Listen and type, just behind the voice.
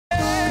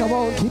Come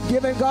on, keep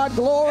giving God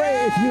glory.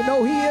 If you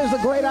know he is the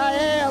great I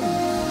am,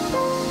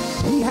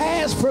 he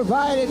has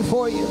provided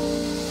for you.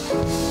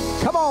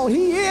 Come on,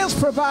 he is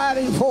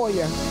providing for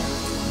you.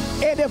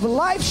 And if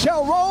life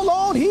shall roll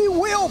on, he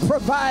will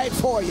provide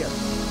for you.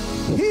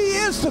 He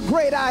is the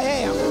great I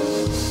am.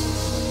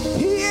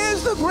 He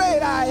is the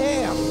great I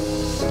am.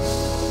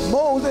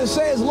 Moses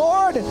says,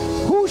 Lord,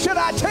 who should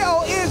I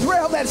tell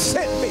Israel that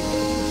sent me?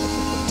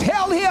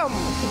 Tell them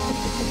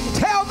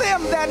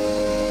that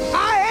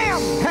I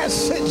am has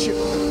sent you.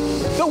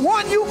 The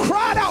one you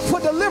cried out for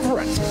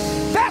deliverance,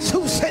 that's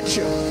who sent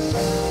you.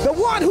 The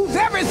one who's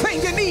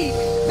everything you need,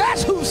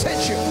 that's who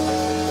sent you.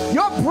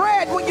 Your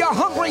bread when you're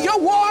hungry, your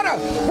water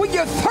when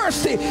you're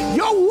thirsty,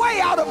 your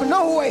way out of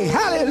no way,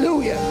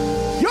 hallelujah.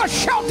 Your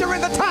shelter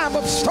in the time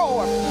of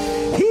storm.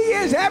 He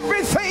is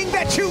everything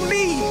that you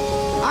need.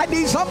 I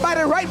need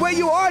somebody right where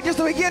you are just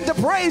to begin to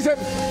praise him.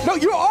 No,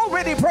 you're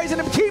already praising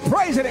him. Keep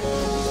praising him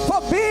for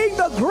being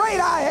the great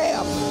I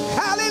am.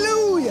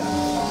 Hallelujah.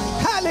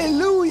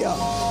 Hallelujah.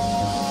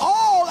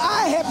 All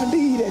I have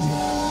needed,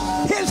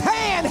 his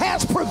hand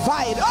has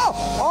provided.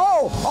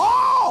 All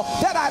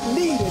that I've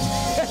needed.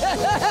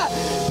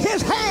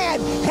 His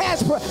hand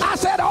has I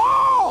said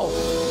all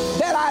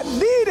that I've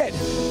needed.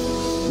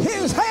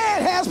 His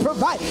hand has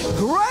provided.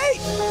 Great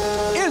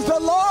is the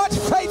Lord's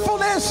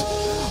faithfulness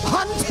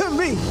unto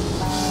me.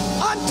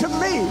 Unto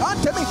me.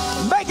 Unto me.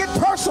 Make it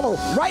personal.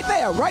 Right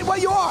there. Right where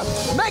you are.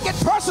 Make it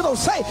personal.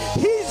 Say,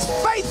 he's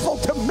faithful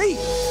to me.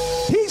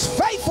 He's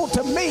faithful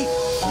to me.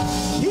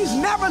 He's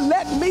never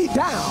let me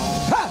down.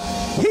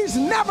 He's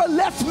never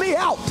left me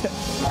out.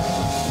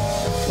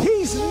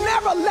 He's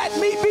never let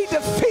me be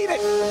defeated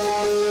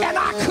and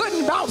I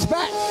couldn't bounce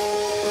back.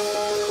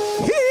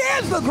 He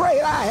is the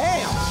great I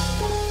am.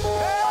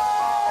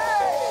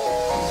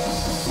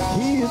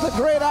 He's the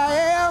great I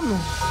am.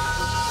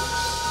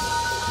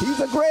 He's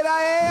the great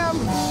I am.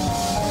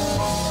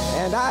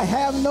 And I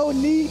have no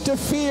need to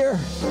fear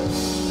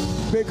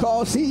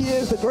because he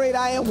is the great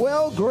I am.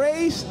 Well,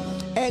 grace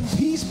and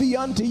peace be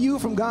unto you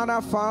from God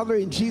our Father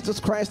and Jesus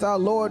Christ our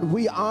Lord.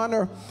 We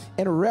honor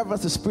and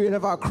reverence the Spirit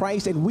of our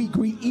Christ, and we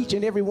greet each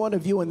and every one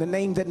of you in the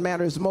name that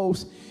matters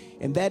most,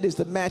 and that is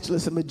the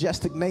matchless and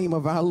majestic name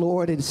of our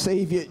Lord and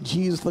Savior,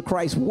 Jesus the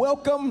Christ.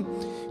 Welcome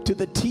to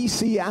the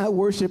TCI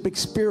worship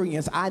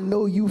experience. I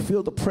know you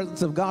feel the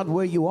presence of God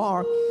where you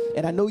are,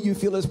 and I know you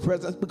feel his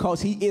presence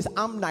because he is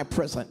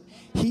omnipresent.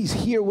 He's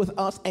here with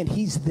us, and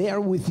he's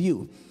there with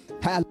you.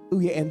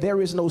 Hallelujah. And there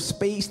is no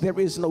space, there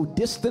is no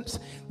distance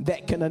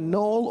that can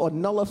annul or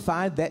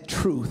nullify that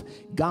truth.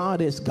 God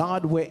is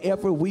God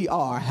wherever we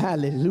are.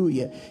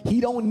 Hallelujah.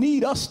 He don't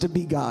need us to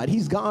be God.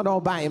 He's God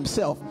all by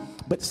himself.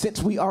 But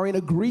since we are in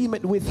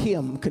agreement with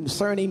him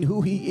concerning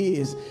who he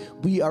is,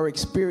 we are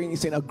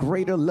experiencing a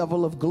greater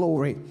level of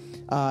glory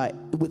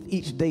with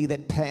each day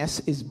that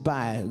passes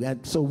by.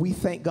 And so we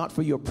thank God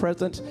for your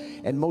presence.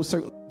 And most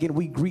certainly, again,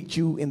 we greet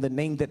you in the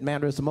name that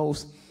matters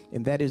most.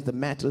 And that is the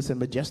matchless and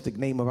majestic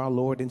name of our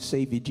Lord and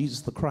Savior,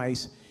 Jesus the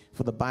Christ.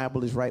 For the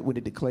Bible is right when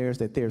it declares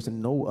that there's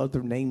no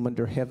other name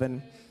under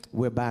heaven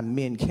whereby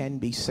men can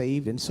be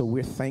saved. And so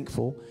we're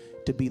thankful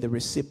to be the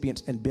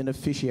recipients and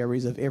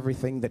beneficiaries of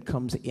everything that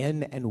comes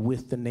in and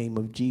with the name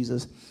of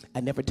Jesus.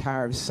 I never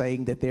tire of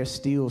saying that there's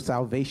still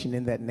salvation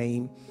in that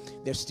name.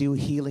 There's still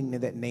healing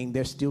in that name.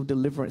 There's still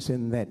deliverance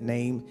in that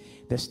name.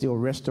 There's still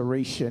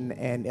restoration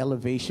and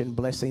elevation,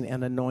 blessing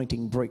and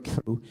anointing,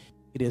 breakthrough.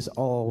 It is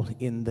all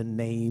in the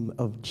name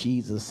of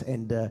Jesus,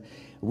 and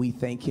we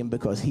thank him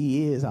because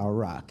he is our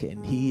rock,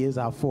 and he is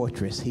our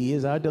fortress. He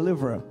is our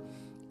deliverer.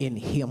 In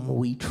him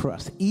we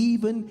trust.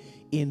 Even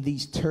in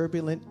these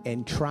turbulent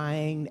and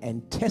trying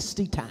and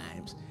testy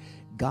times,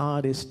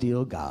 God is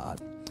still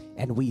God,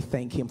 and we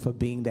thank him for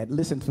being that.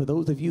 Listen, for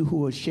those of you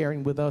who are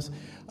sharing with us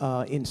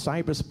in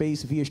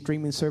cyberspace via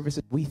streaming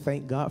services, we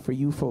thank God for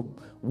you for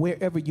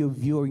wherever you're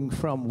viewing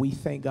from. We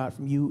thank God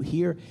from you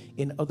here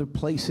in other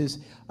places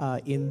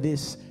in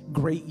this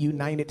great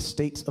United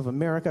States of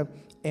America.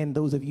 And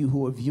those of you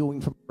who are viewing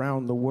from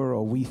around the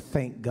world, we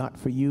thank God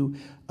for you.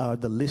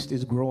 The list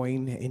is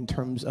growing in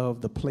terms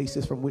of the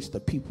places from which the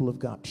people of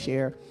God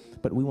share.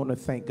 But we want to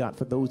thank God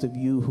for those of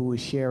you who are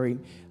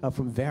sharing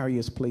from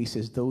various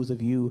places, those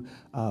of you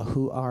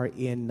who are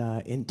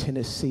in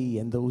Tennessee,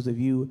 and those of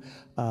you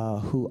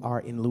who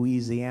are in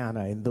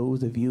Louisiana, and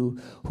those of you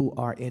who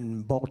are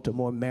in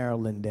Baltimore,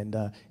 Maryland,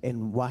 and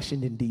in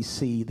Washington,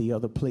 D.C., the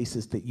other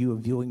places that you are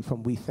viewing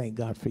from. We thank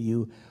God for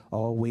you.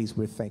 Always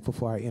we're thankful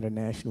for our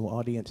international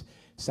audience,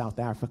 South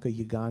Africa,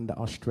 Uganda,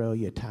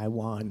 Australia,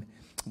 Taiwan.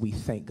 We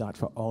thank God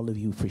for all of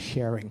you for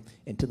sharing.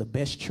 And to the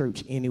best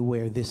church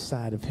anywhere this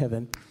side of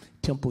heaven,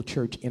 Temple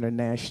Church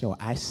International.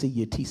 I see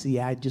you,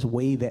 TCI. Just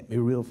wave at me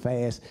real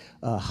fast.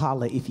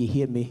 Holler if you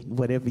hear me,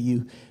 whatever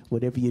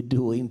you're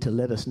doing, to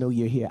let us know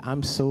you're here.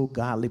 I'm so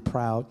godly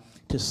proud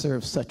to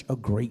serve such a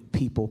great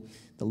people.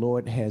 The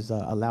Lord has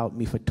allowed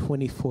me for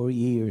 24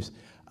 years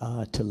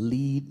to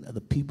lead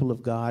the people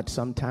of God.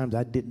 Sometimes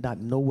I did not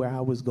know where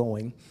I was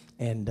going.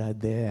 And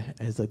there,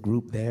 as a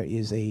group, there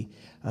is a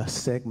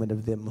segment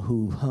of them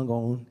who hung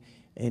on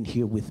and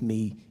here with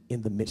me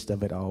in the midst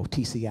of it all.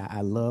 TCI,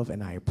 I love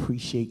and I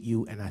appreciate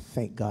you, and I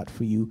thank God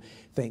for you.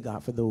 Thank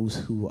God for those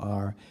who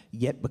are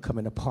yet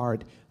becoming a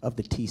part of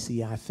the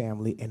TCI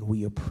family, and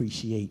we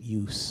appreciate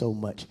you so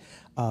much.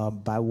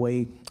 By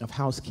way of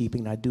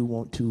housekeeping, I do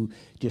want to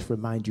just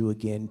remind you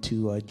again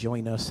to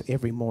join us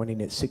every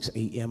morning at 6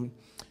 a.m.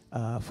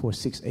 For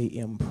 6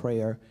 a.m.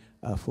 prayer.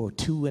 For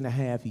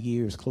 2.5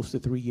 years, close to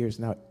 3 years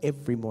now,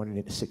 every morning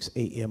at 6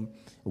 a.m.,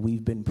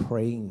 we've been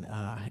praying.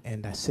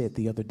 And I said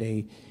the other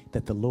day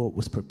that the Lord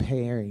was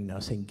preparing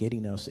us and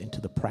getting us into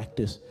the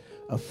practice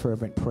of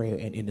fervent prayer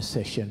and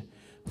intercession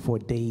for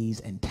days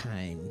and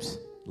times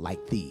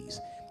like these.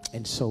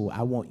 And so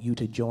I want you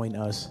to join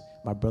us,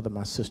 my brother,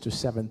 my sister,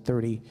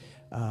 7:30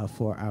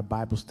 for our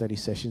Bible study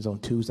sessions on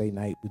Tuesday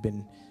night.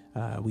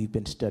 We've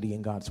been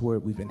studying God's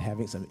Word. We've been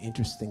having some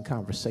interesting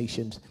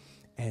conversations.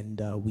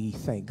 And we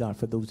thank God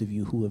for those of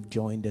you who have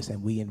joined us,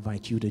 and we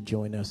invite you to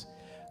join us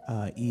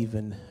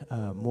even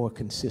more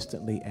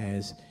consistently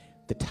as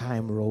the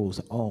time rolls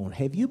on.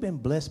 Have you been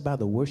blessed by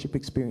the worship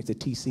experience at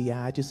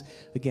TCI?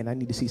 Again, I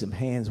need to see some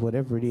hands,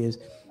 whatever it is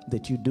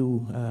that you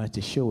do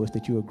to show us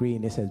that you agree,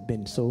 and this has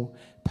been so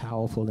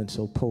powerful and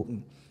so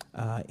potent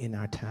in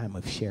our time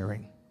of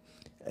sharing.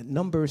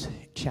 Numbers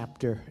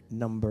chapter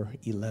number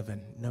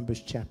 11.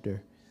 Numbers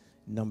chapter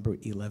number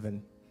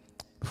 11.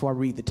 Before I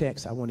read the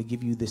text, I want to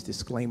give you this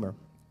disclaimer.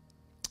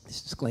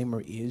 This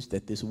disclaimer is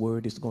that this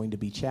word is going to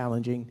be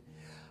challenging.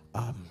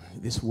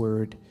 This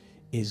word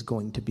is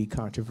going to be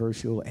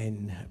controversial,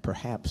 and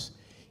perhaps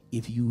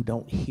if you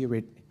don't hear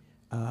it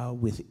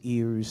with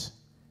ears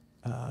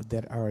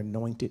that are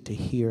anointed to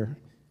hear,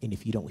 and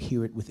if you don't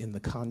hear it within the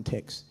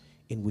context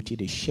in which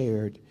it is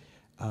shared,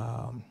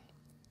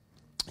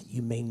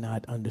 you may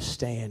not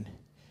understand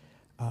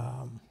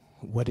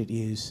what it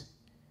is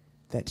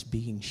that's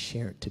being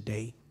shared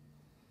today.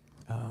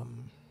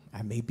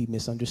 I may be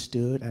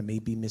misunderstood, I may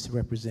be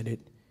misrepresented,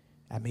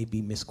 I may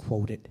be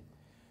misquoted,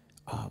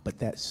 but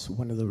that's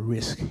one of the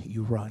risks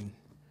you run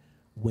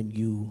when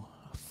you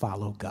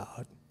follow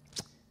God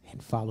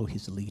and follow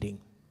his leading.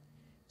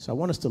 So I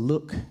want us to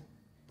look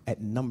at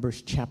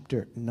Numbers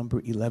chapter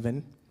number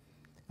 11.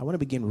 I want to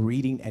begin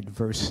reading at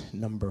verse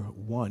number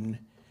 1.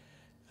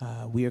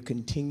 We are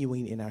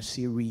continuing in our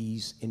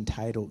series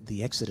entitled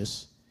The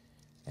Exodus,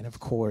 and of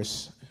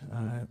course,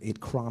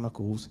 it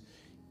chronicles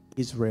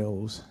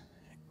Israel's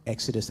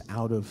exodus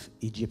out of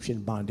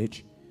Egyptian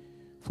bondage.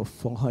 For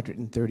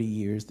 430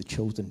 years, the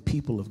chosen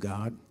people of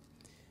God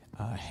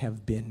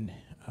have been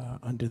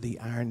under the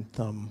iron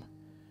thumb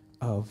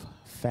of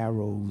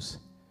Pharaoh's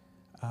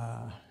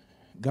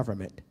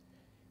government.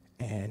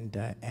 And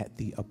at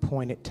the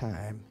appointed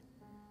time,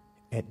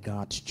 at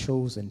God's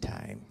chosen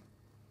time,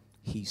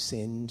 he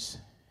sends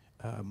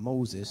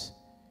Moses.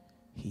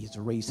 He's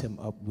raised him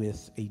up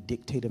with a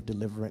dictate of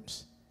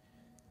deliverance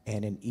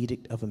and an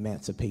edict of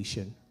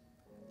emancipation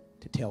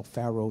to tell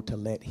Pharaoh to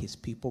let his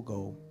people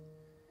go.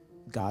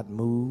 God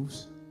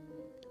moves,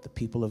 the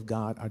people of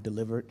God are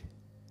delivered,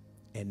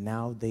 and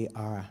now they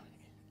are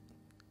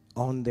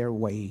on their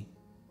way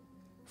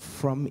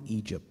from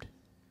Egypt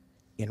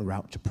en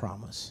route to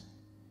promise.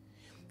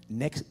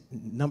 Next,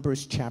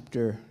 Numbers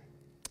chapter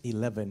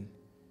 11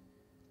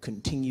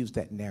 continues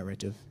that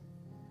narrative.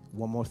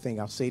 One more thing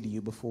I'll say to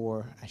you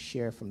before I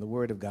share from the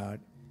Word of God.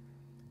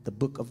 The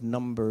book of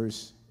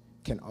Numbers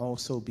can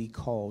also be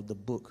called the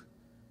book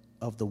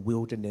of the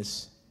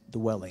wilderness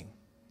dwelling.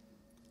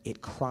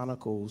 It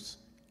chronicles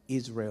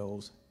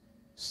Israel's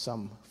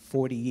some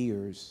 40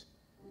 years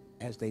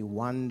as they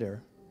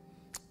wander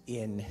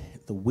in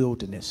the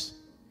wilderness,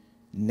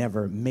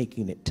 never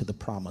making it to the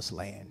promised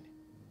land.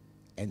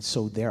 And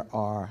so there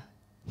are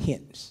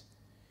hints,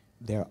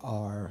 there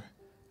are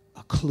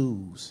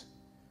clues,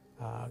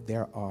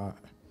 there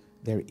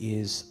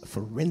is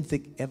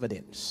forensic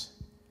evidence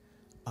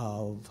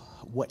of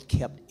what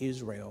kept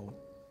Israel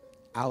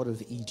out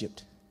of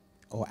Egypt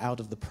or out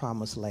of the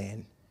promised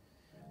land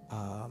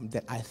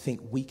that I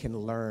think we can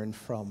learn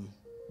from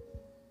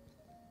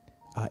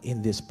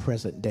in this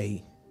present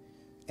day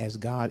as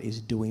God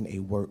is doing a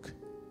work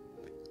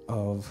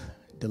of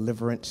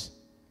deliverance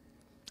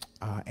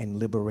and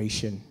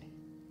liberation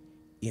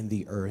in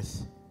the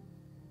earth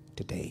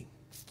today.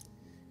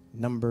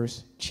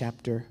 Numbers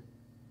chapter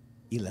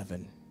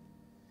 11.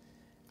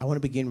 I want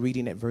to begin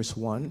reading at verse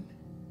 1.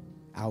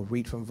 I'll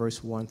read from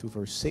verse 1 through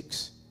verse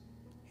 6,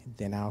 and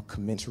then I'll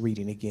commence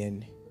reading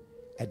again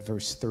at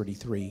verse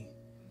 33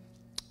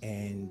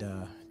 and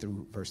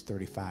through verse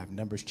 35.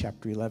 Numbers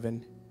chapter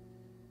 11,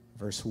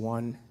 verse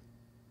 1.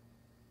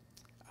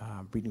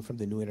 Reading from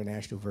the New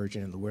International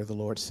Version, and the word of the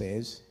Lord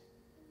says,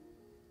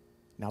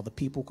 "Now the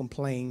people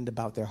complained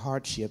about their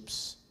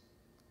hardships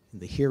in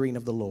the hearing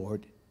of the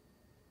Lord,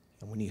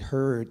 and when he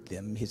heard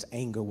them, his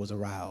anger was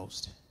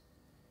aroused.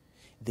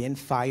 Then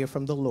fire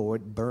from the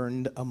Lord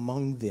burned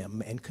among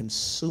them and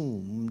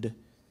consumed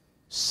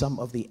some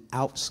of the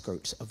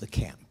outskirts of the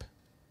camp."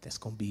 That's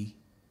going to be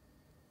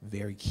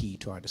very key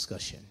to our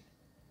discussion.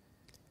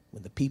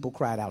 When the people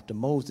cried out to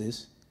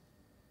Moses,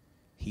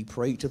 he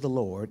prayed to the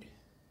Lord,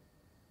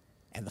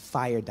 and the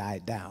fire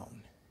died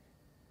down.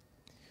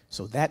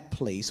 So that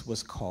place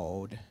was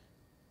called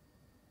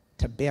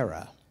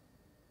Taberah,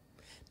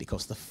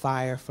 because the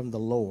fire from the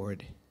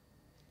Lord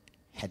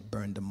had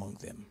burned among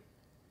them.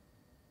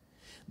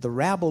 The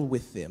rabble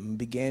with them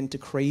began to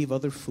crave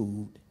other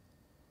food.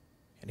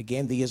 And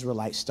again, the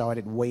Israelites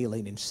started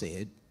wailing and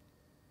said,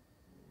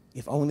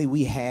 if only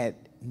we had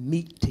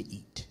meat to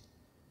eat.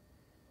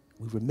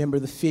 We remember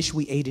the fish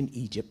we ate in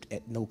Egypt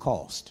at no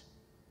cost.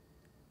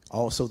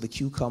 Also the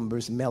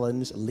cucumbers,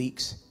 melons,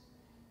 leeks,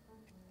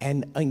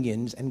 and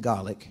onions and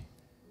garlic.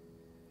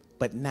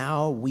 But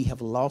now we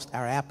have lost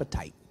our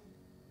appetite.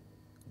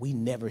 We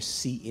never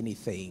see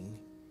anything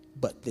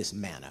but this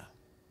manna.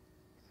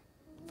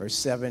 Verse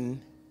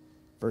 7,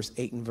 verse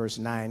 8, and verse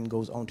 9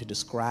 goes on to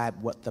describe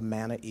what the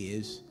manna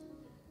is.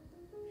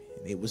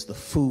 It was the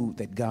food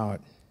that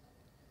God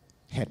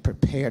had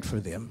prepared for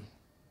them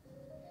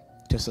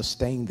to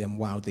sustain them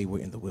while they were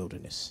in the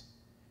wilderness.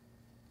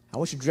 I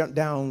want you to jump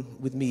down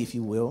with me, if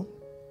you will,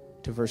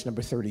 to verse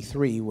number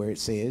 33, where it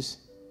says,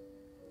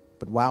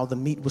 but while the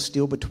meat was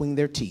still between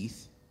their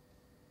teeth,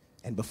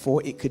 and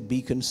before it could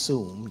be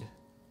consumed,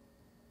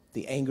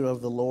 the anger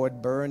of the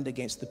Lord burned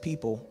against the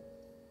people,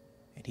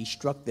 and he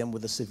struck them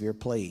with a severe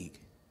plague.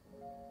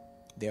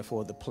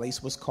 Therefore, the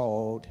place was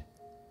called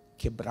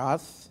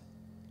Kibroth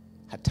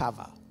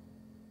Hattaavah,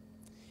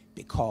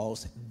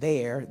 because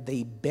there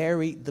they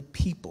buried the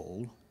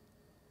people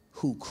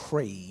who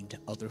craved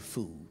other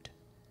food.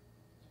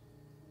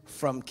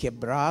 From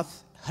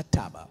Kibroth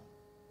Hattaavah,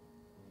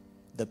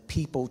 the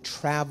people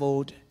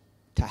traveled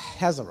to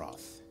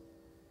Hazeroth,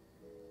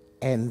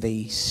 and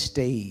they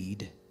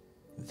stayed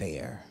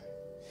there.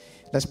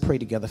 Let's pray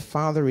together.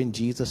 Father, in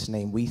Jesus'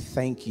 name, we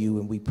thank you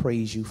and we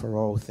praise you for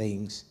all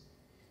things.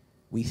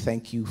 We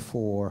thank you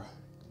for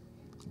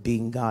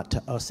being God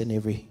to us in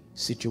every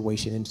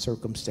situation and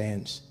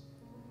circumstance.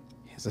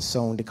 As the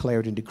song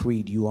declared and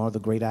decreed, you are the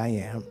great I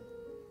am.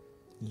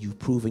 You've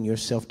proven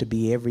yourself to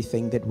be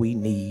everything that we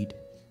need.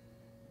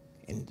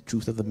 And the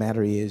truth of the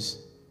matter is,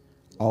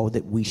 all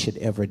that we should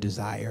ever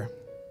desire.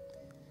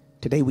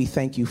 Today we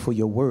thank you for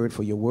your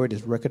word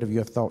is record of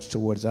your thoughts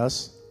towards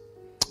us.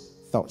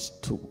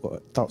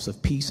 Thoughts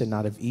of peace and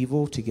not of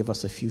evil, to give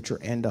us a future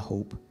and a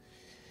hope.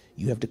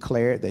 You have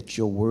declared that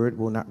your word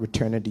will not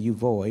return unto you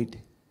void,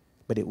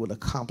 but it will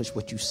accomplish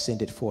what you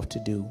send it forth to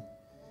do.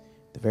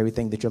 The very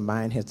thing that your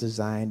mind has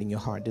designed and your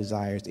heart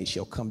desires, it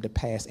shall come to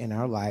pass in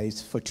our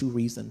lives for two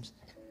reasons.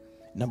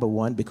 Number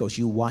one, because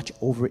you watch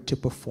over it to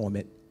perform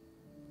it.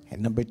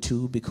 And number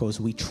two,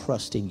 because we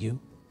trust in you.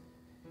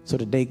 So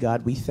today,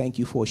 God, we thank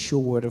you for a sure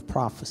word of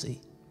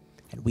prophecy.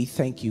 And we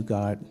thank you,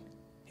 God,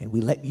 and we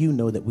let you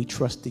know that we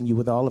trust in you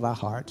with all of our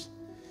hearts.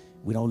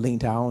 We don't lean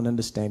to our own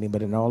understanding,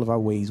 but in all of our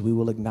ways, we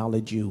will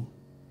acknowledge you.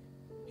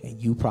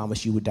 And you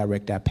promise you would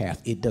direct our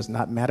path. It does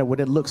not matter what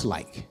it looks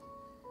like.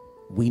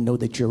 We know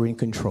that you're in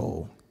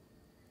control.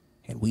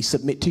 And we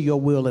submit to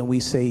your will and we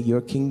say,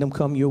 your kingdom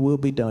come, your will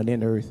be done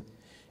in earth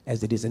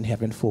as it is in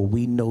heaven, for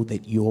we know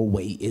that your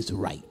way is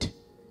right.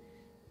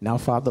 Now,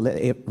 Father,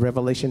 let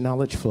revelation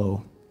knowledge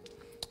flow.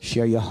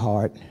 Share your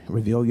heart,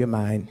 reveal your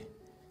mind.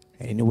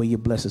 And in the way you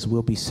bless us,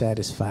 we'll be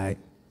satisfied.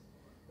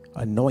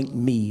 Anoint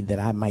me that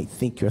I might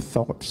think your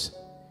thoughts,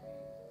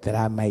 that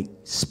I might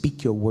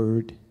speak your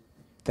word,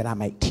 that I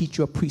might teach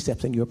your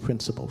precepts and your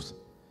principles.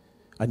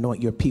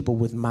 Anoint your people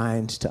with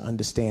minds to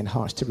understand,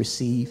 hearts to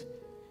receive,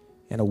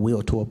 and a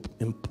will to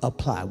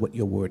apply what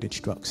your word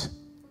instructs.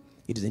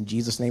 It is in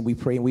Jesus' name we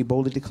pray and we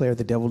boldly declare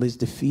the devil is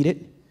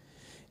defeated.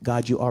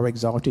 God, you are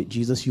exalted.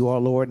 Jesus, you are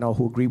Lord. And all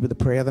who agree with the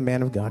prayer of the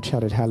man of God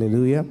shouted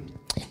hallelujah.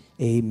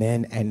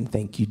 Amen, and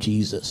thank you,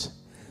 Jesus.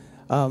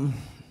 In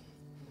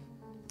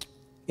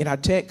our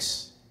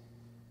text,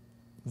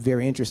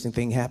 very interesting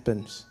thing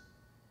happens.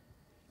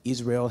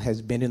 Israel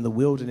has been in the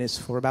wilderness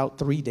for about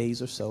 3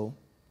 days or so.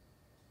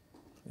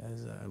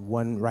 As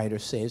one writer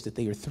says, that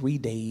they are 3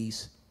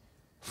 days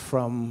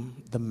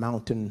from the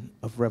mountain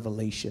of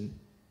revelation,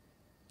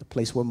 the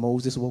place where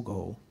Moses will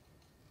go,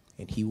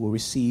 and he will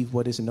receive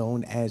what is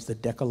known as the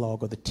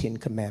Decalogue or the 10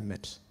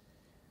 Commandments,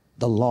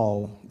 the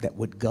law that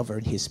would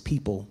govern his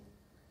people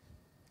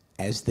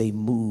as they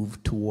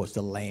move towards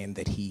the land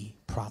that he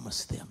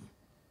promised them.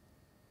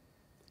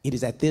 It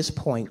is at this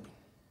point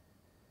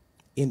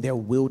in their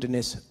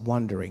wilderness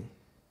wandering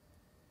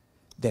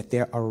that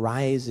there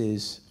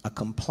arises a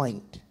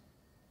complaint.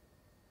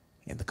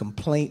 And the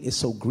complaint is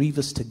so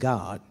grievous to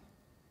God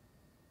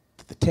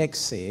that the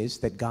text says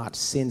that God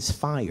sends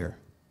fire.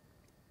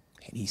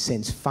 And he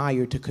sends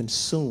fire to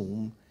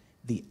consume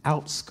the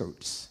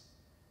outskirts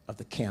of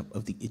the camp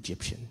of the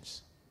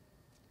Egyptians.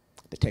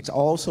 The text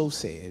also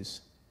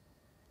says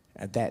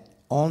that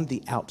on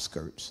the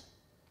outskirts,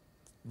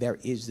 there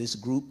is this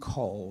group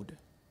called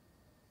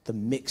the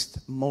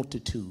mixed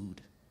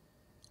multitude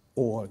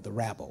or the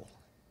rabble.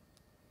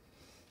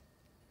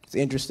 It's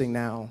interesting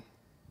now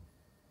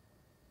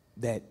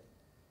that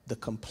the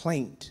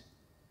complaint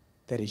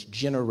that is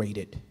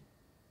generated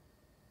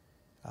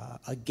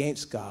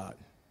against God,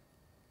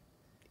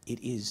 it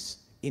is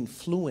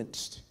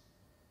influenced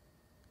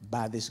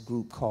by this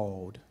group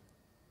called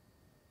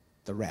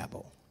the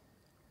rabble.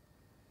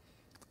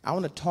 I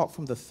want to talk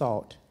from the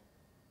thought,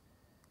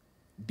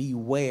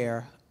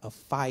 beware of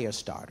fire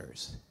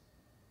starters.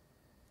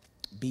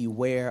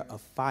 Beware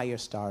of fire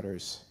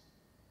starters.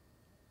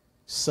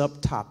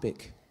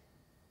 Subtopic,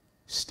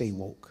 stay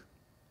woke.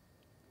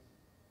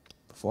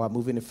 Before I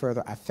move any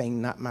further, I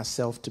feign not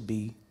myself to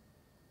be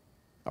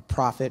a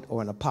prophet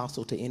or an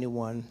apostle to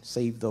anyone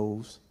save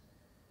those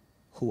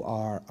who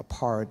are a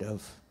part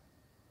of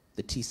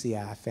the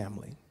TCI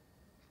family.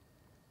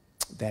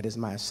 That is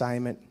my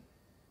assignment.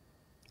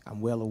 I'm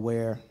well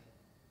aware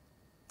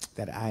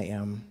that I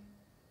am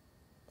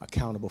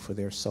accountable for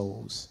their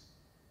souls.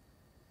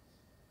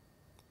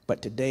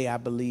 But today I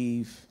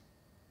believe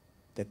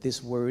that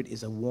this word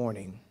is a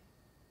warning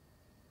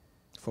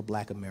for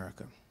Black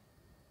America.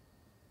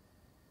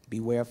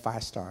 Beware of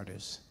fire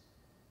starters.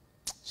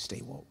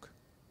 Stay woke.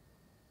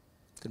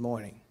 Good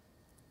morning.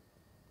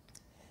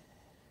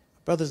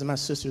 Brothers and my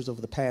sisters, over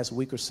the past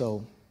week or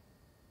so,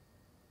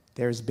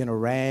 there's been a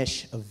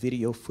rash of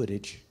video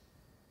footage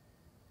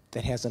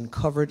that has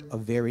uncovered a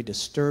very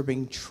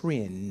disturbing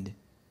trend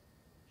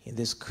in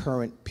this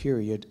current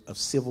period of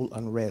civil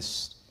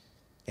unrest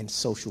and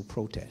social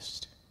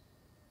protest.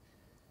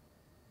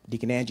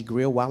 Deacon Angie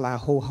Greer, while I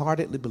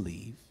wholeheartedly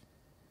believe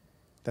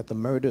that the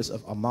murders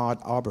of Ahmaud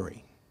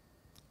Arbery,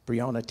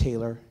 Breonna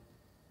Taylor,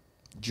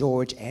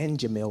 George and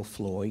Jamel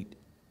Floyd,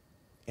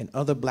 and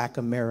other Black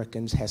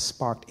Americans has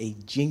sparked a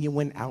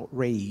genuine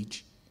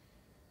outrage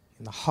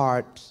in the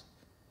hearts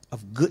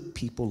of good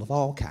people of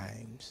all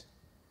kinds,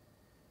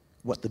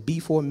 what the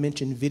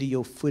before-mentioned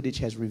video footage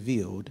has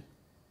revealed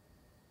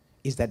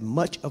is that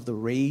much of the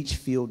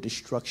rage-filled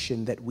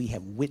destruction that we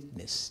have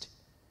witnessed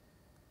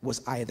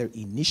was either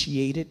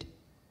initiated,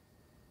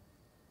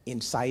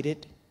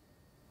 incited,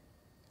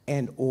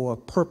 and or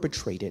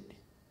perpetrated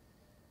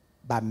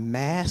by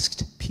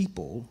masked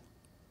people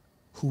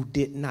who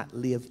did not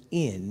live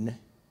in,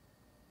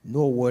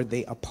 nor were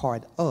they a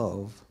part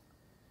of,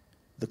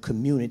 the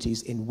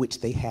communities in which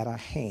they had a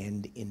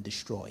hand in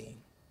destroying.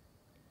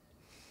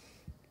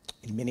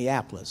 In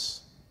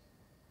Minneapolis,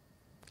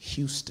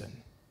 Houston,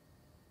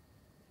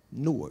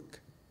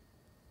 Newark,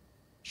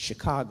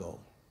 Chicago,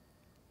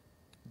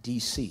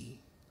 DC,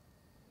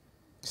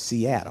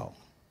 Seattle,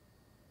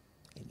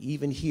 and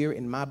even here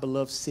in my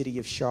beloved city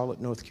of Charlotte,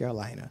 North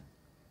Carolina,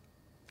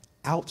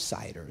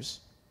 outsiders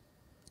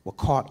were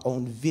caught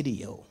on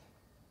video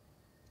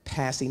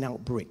passing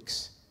out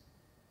bricks,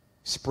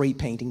 spray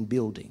painting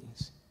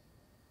buildings,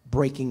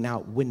 breaking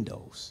out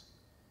windows,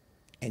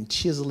 and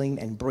chiseling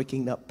and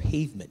breaking up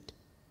pavement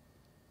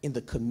in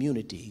the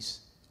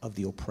communities of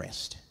the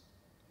oppressed.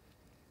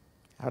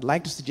 I'd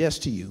like to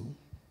suggest to you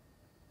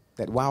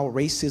that while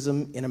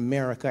racism in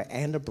America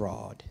and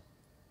abroad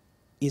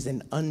is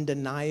an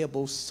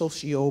undeniable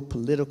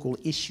socio-political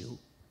issue,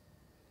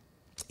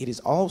 it is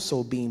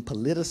also being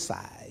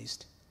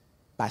politicized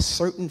by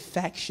certain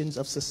factions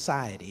of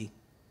society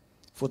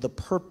for the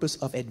purpose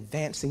of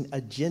advancing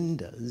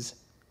agendas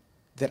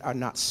that are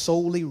not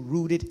solely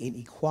rooted in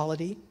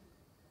equality,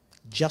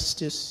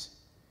 justice,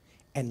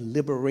 and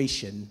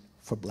liberation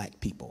for Black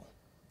people.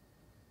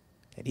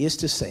 That is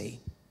to say,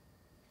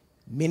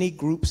 many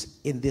groups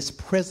in this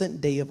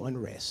present day of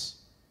unrest,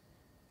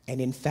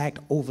 and in fact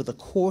over the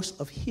course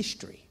of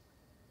history,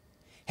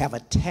 have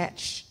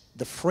attached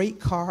the freight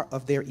car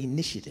of their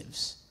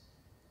initiatives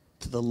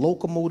to the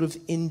locomotive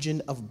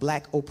engine of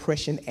Black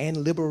oppression and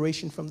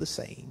liberation from the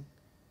same,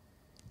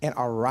 and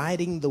are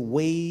riding the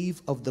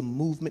wave of the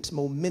movement's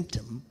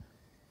momentum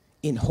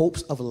in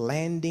hopes of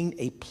landing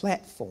a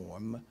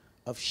platform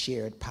of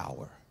shared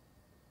power.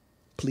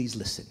 Please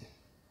listen.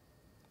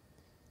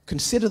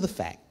 Consider the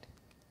fact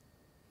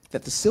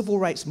that the civil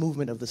rights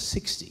movement of the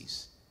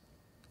 60s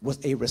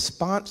was a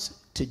response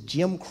to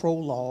Jim Crow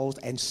laws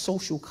and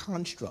social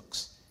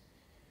constructs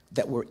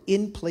that were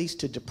in place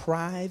to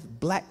deprive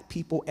Black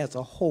people as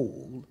a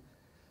whole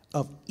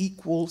of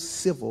equal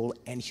civil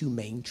and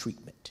humane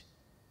treatment.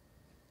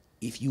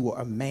 If you were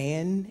a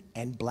man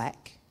and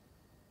Black,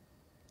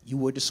 you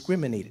were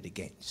discriminated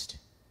against.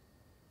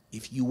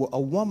 If you were a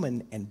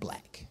woman and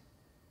Black,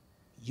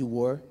 you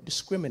were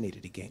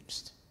discriminated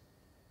against.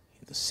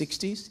 In the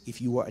 60s,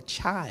 if you were a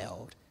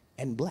child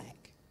and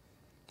Black,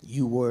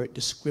 you were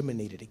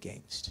discriminated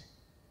against.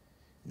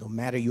 No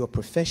matter your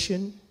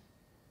profession,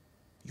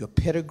 your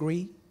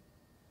pedigree,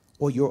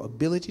 or your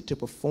ability to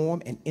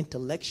perform an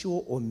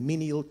intellectual or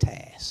menial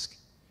task,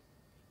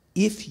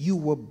 if you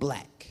were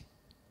Black,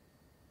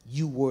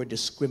 you were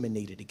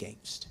discriminated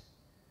against.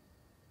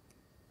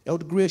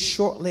 Elder Greer,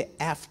 shortly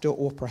after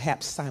or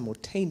perhaps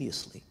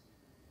simultaneously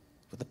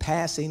with the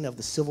passing of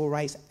the Civil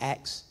Rights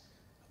Acts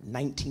of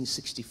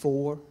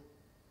 1964,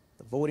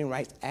 the Voting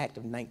Rights Act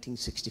of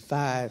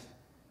 1965,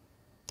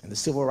 and the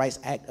Civil Rights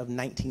Act of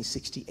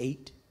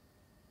 1968,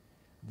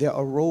 there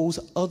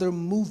arose other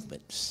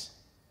movements,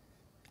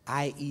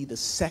 i.e. the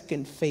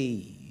second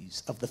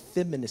phase of the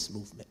feminist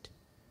movement,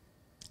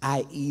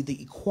 i.e.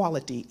 the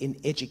equality in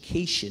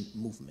education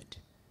movement,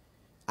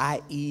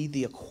 i.e.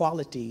 the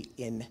equality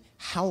in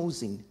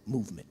housing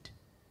movement,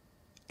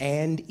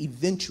 and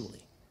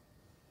eventually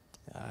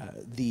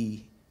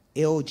the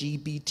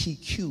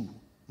LGBTQ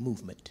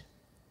movement.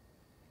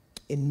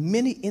 In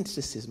many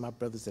instances, my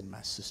brothers and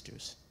my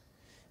sisters,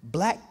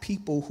 black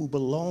people who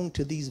belong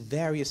to these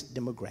various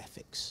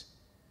demographics,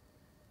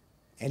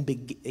 and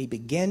they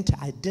began to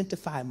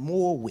identify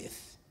more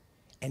with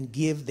and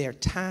give their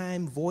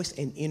time, voice,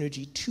 and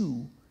energy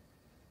to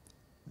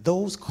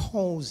those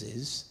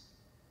causes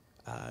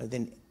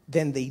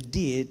than they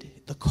did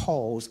the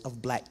cause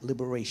of black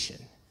liberation.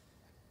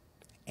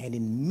 And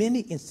in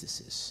many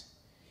instances,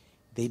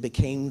 they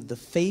became the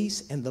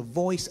face and the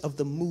voice of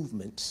the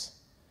movements,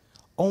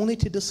 only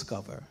to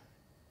discover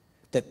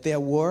that there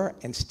were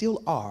and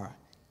still are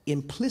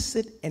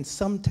implicit and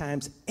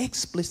sometimes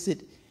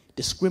explicit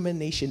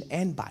discrimination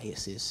and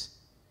biases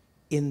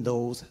in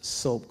those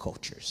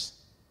subcultures.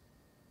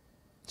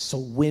 So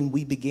when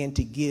we began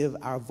to give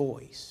our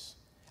voice,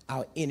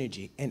 our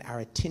energy, and our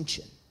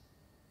attention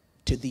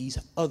to these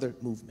other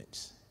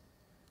movements,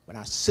 when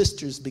our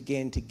sisters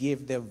began to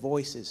give their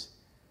voices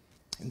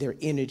and their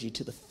energy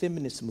to the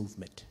feminist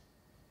movement,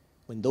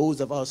 when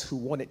those of us who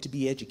wanted to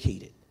be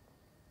educated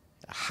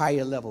at a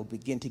higher level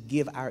began to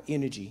give our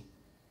energy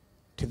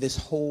to this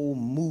whole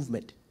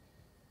movement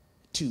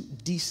to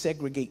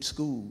desegregate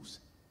schools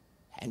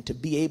and to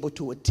be able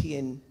to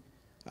attend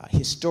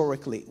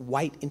historically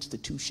white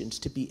institutions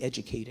to be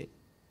educated,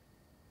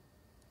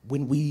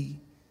 when we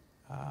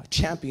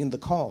championed the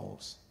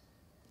cause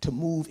to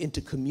move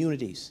into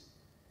communities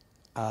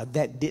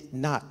that did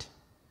not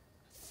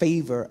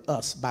favor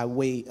us by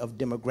way of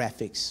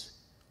demographics,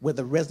 where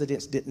the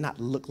residents did not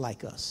look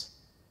like us,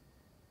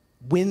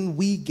 when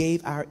we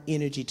gave our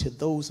energy to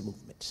those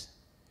movements,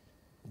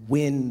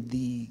 when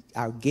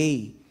our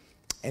gay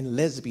and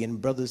lesbian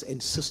brothers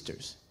and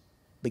sisters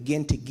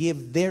began to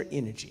give their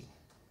energy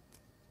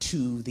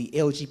to the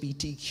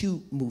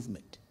LGBTQ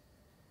movement,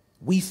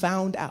 we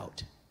found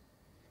out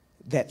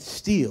that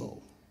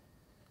still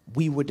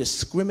we were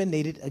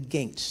discriminated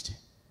against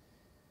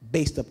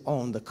based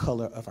upon the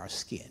color of our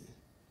skin.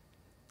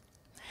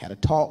 I had a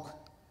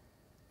talk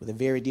with a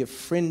very dear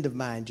friend of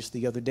mine just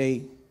the other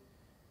day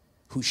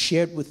who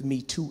shared with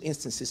me 2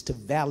 instances to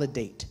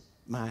validate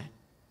my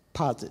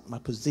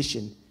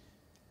position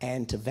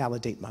and to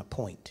validate my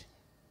point.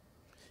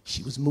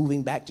 She was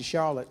moving back to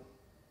Charlotte,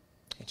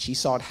 and she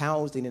sought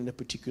housing in a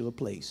particular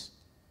place.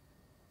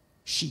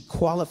 She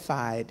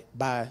qualified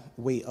by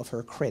way of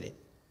her credit.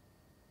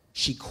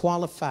 She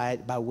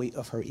qualified by way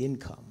of her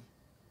income.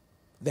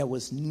 There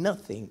was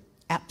nothing,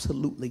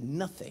 absolutely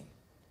nothing,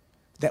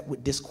 that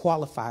would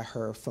disqualify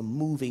her from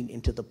moving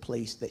into the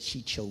place that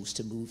she chose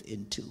to move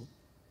into.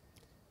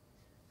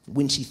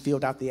 When she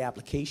filled out the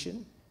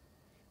application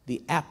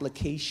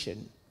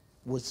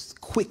was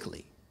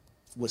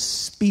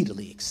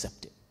speedily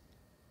accepted.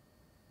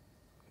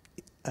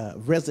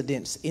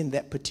 Residence in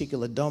that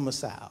particular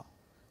domicile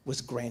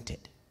was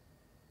granted.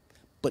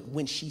 But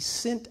when she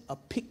sent a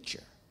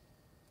picture,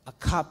 a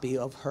copy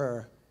of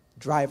her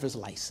driver's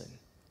license,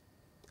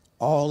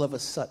 all of a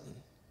sudden,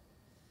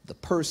 the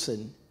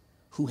person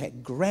who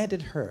had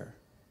granted her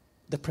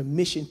the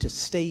permission to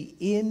stay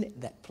in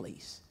that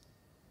place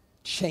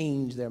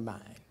changed their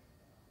mind.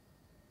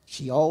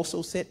 She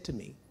also said to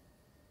me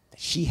that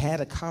she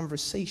had a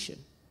conversation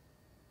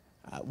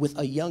with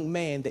a young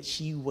man that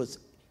she was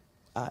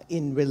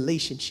in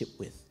relationship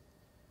with,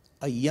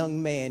 a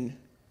young man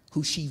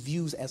who she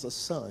views as a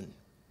son,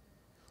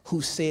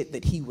 who said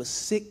that he was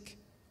sick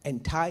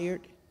and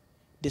tired,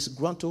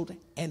 disgruntled,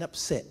 and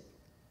upset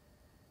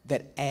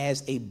that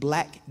as a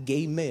black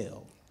gay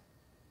male,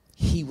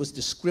 he was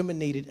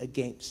discriminated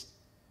against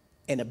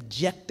and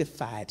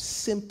objectified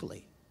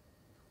simply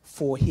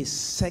for his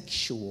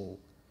sexual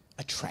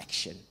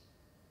attraction.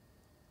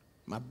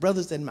 My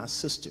brothers and my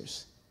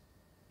sisters,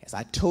 as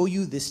I told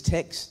you,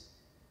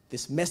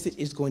 this message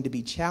is going to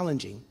be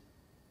challenging,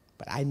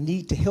 but I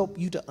need to help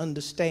you to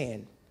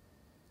understand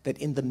that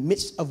in the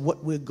midst of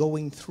what we're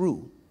going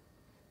through,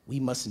 we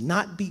must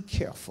be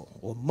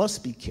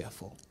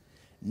careful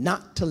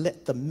not to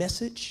let the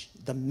message,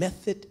 the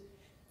method,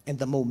 and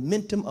the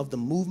momentum of the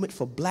movement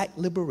for black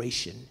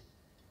liberation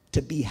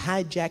to be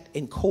hijacked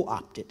and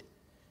co-opted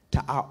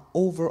to our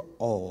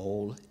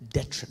overall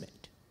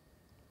detriment.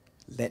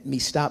 Let me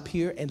stop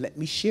here and let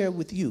me share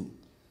with you,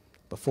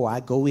 before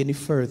I go any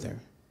further,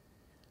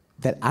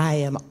 that I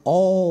am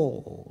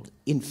all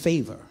in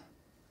favor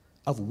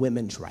of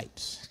women's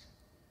rights.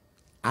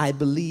 I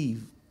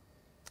believe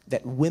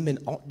that women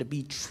ought to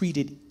be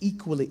treated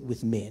equally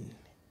with men.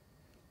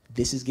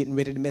 This is getting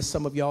ready to mess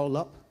some of y'all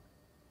up,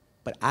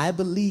 but I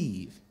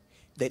believe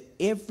that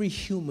every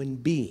human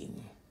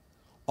being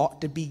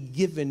ought to be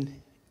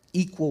given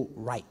equal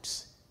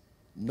rights,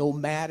 no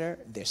matter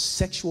their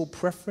sexual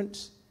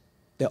preference,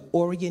 their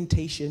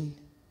orientation,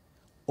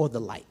 or the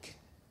like.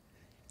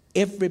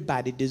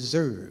 Everybody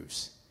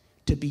deserves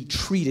to be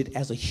treated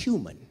as a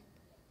human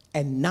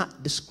and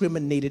not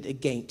discriminated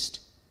against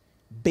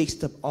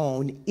based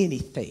upon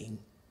anything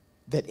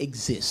that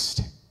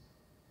exists.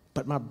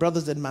 But my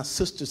brothers and my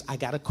sisters, I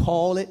got to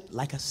call it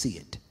like I see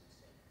it.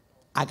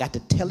 I got to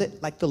tell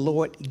it like the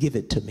Lord give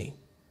it to me.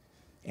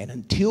 And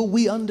until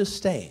we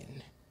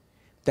understand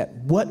that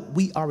what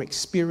we are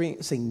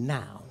experiencing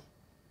now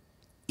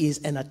is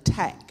an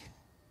attack,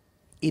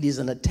 it is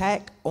an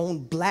attack on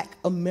Black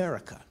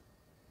America,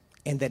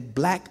 and that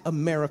Black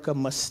America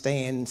must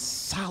stand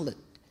solid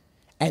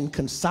and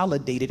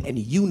consolidated and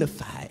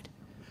unified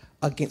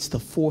against the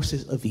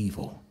forces of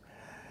evil.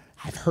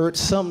 I've heard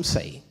some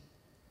say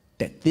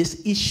that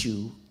this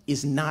issue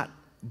is not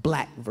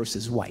black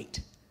versus white.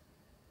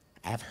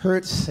 I've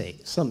heard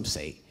some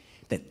say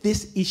that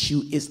this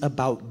issue is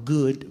about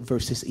good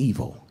versus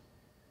evil.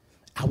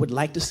 I would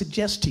like to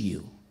suggest to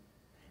you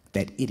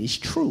that it is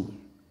true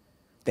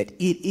that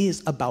it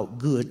is about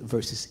good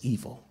versus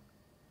evil.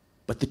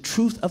 But the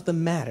truth of the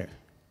matter,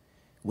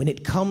 when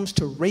it comes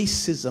to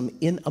racism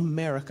in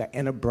America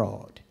and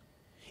abroad,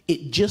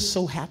 it just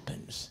so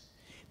happens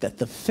that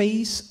the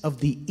face of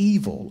the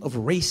evil of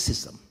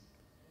racism,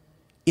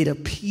 it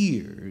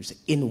appears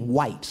in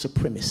white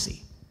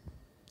supremacy.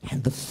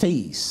 And the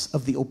face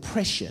of the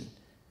oppression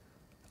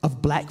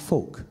of black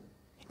folk,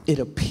 it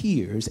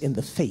appears in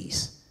the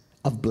face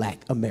of Black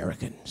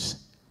Americans.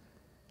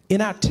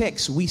 In our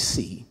text, we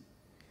see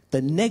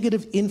the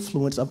negative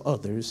influence of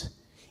others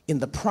in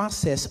the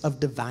process of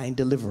divine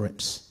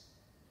deliverance.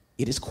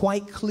 It is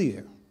quite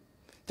clear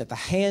that the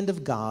hand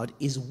of God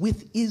is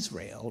with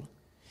Israel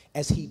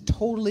as he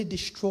totally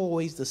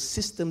destroys the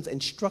systems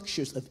and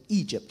structures of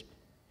Egypt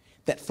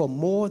that for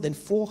more than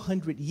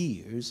 400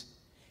 years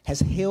has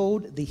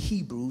held the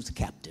Hebrews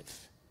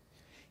captive.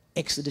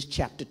 Exodus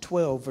chapter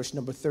 12, verse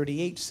number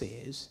 38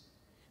 says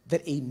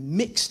that a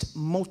mixed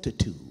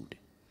multitude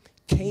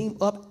came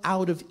up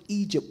out of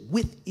Egypt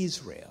with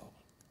Israel.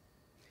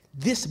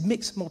 This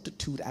mixed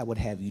multitude, I would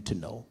have you to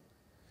know,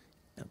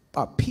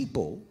 are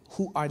people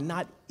who are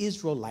not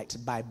Israelites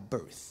by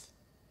birth.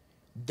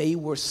 They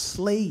were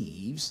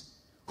slaves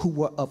who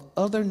were of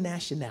other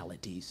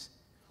nationalities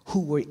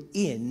who were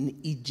in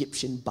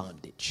Egyptian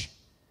bondage.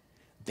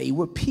 They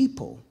were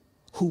people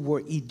who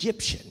were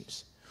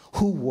Egyptians,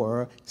 who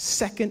were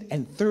second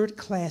and third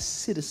class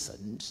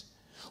citizens,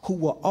 who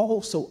were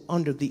also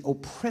under the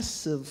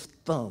oppressive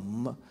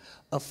thumb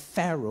of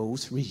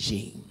Pharaoh's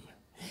regime.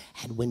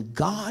 And when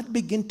God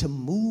began to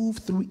move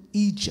through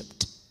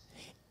Egypt,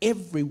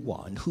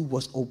 everyone who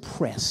was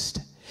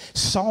oppressed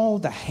saw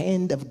the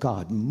hand of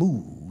God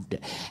moved,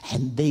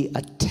 and they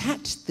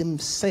attached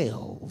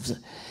themselves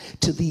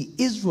to the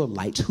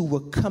Israelites who were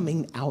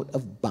coming out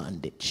of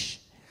bondage.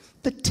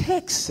 The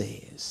text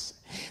says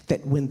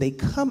that when they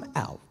come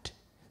out,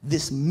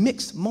 this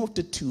mixed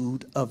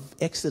multitude of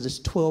Exodus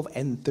 12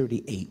 and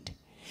 38,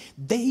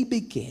 they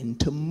begin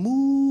to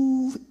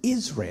move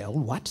Israel,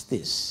 watch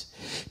this,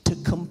 to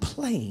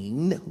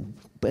complain,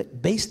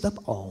 but based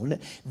upon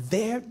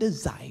their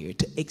desire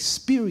to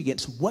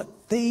experience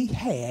what they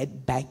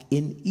had back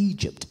in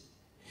Egypt.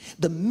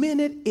 The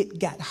minute it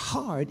got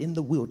hard in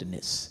the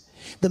wilderness,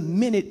 the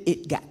minute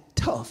it got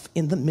tough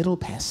in the Middle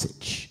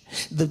Passage,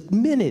 the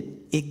minute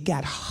it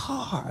got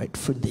hard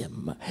for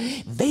them,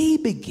 they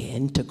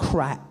began to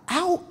cry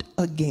out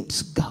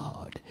against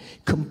God,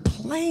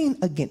 complain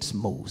against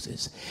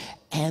Moses,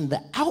 and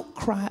the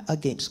outcry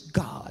against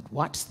God,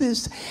 watch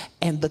this,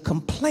 and the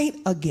complaint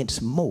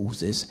against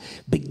Moses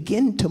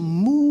began to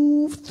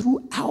move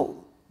throughout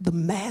the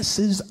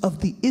masses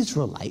of the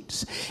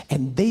Israelites,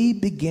 and they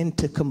begin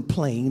to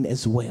complain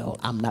as well.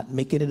 I'm not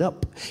making it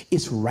up.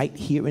 It's right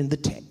here in the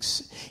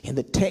text. In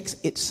the text,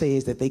 it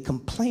says that they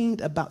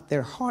complained about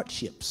their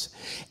hardships,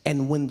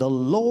 and when the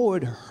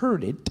Lord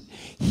heard it,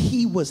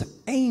 he was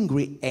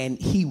angry and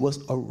he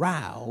was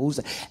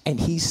aroused,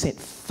 and he sent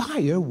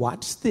fire,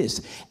 watch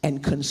this,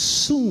 and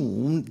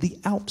consumed the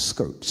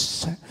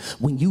outskirts.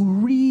 When you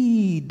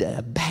read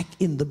back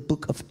in the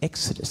book of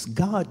Exodus,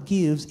 God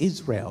gives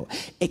Israel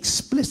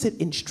explicit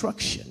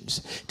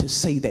instructions to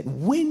say that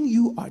when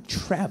you are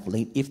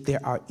traveling, if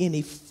there are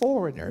any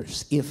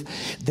foreigners,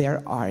 if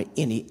there are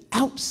any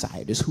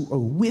outsiders who are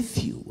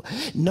with you,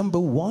 number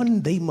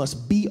one, they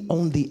must be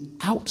on the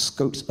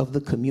outskirts of the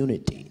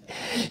community.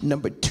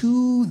 Number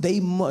two, they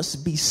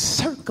must be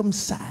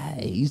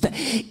circumcised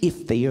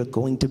if they are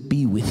going to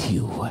be with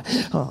you.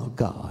 Oh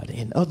God,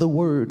 in other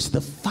words,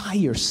 the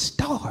fire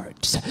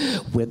starts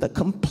where the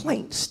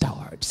complaint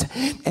starts,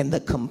 and the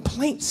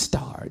complaint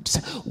starts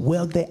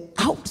where the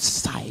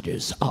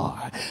outsiders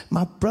are.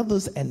 My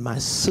brothers and my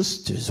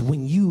sisters,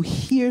 when you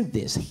hear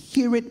this,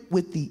 hear it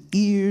with the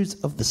ears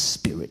of the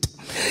Spirit,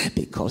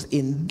 because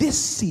in this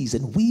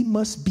season we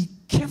must be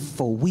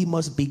careful, we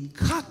must be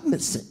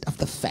cognizant of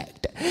the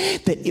fact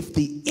that if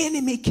the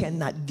enemy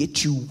cannot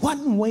get you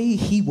one way,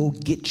 he will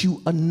get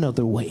you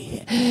another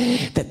way.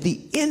 That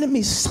the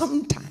enemy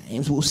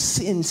sometimes will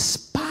send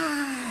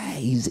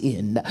spies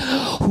in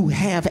who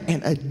have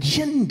an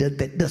agenda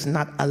that does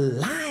not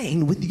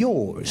align with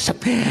yours,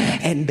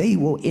 and they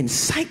will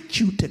incite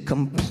you to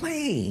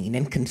complain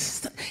and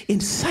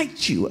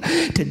incite you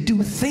to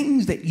do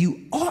things that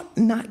you ought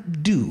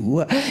not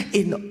do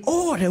in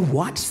order,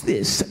 watch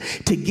this,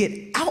 to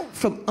get out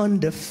from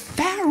under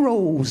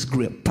Pharaoh's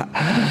grip,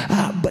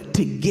 but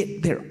to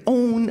get their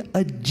own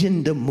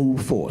agenda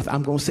moved forth.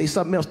 I'm going to say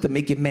something else to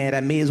make you mad.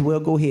 I may as well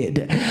go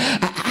ahead.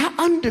 I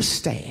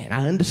understand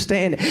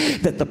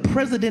that the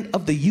president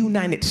of the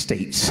United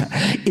States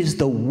is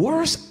the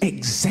worst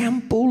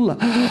example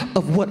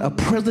of what a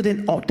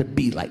president ought to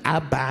be like. I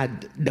buy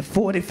the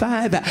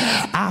 45.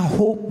 I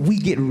hope we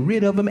get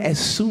rid of him as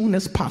soon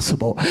as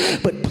possible.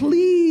 But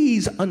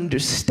please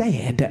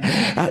understand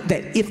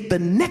that if the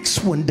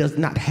next one does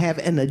not have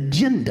an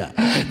agenda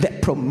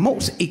that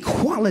promotes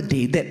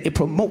equality, that it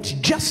promotes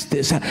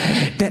justice,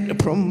 that it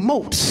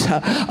promotes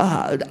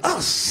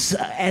us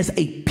as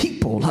a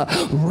people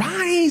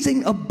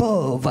rising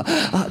above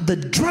the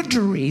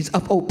drudgeries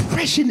of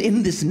oppression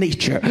in this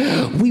nature,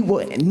 we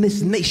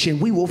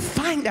will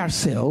find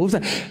ourselves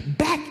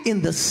back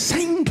in the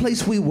same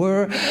place we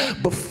were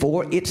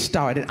before it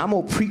started. I'm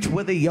gonna preach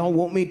whether y'all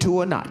want me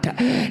to or not.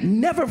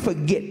 Never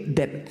forget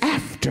that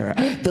after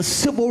the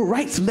civil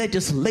rights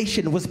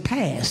legislation was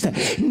passed,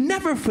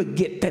 never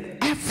forget that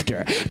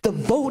after the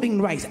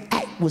Voting Rights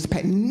Act was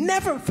passed,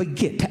 never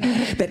forget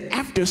that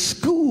after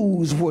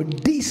schools were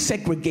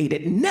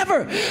desegregated,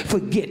 never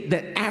forget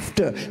that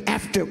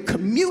after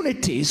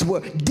communities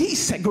were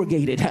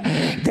desegregated,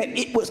 that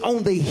it was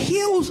on the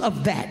heels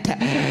of that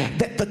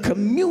the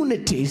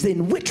communities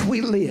in which we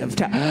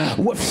lived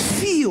were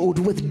filled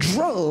with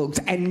drugs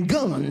and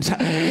guns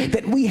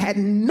that we had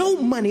no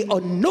money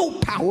or no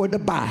power to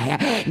buy.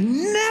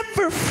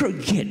 Never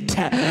forget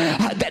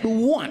that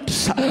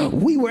once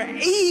we were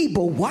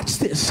able, watch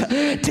this,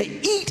 to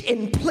eat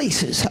in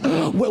places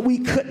where we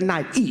could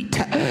not eat,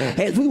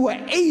 as we were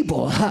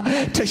able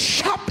to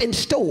shop in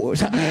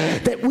stores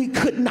that we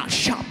could not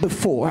shop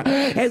before,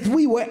 as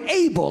we were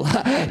able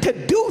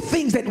to do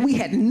things that we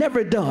had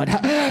never done.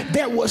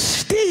 There was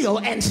still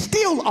and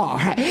still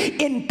are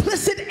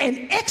implicit and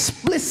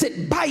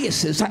explicit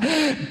biases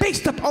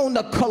based upon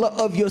the color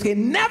of your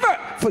skin. Never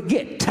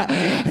forget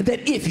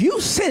that if you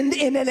send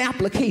in an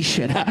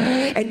application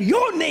and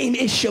your name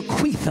is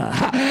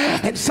Shaquitha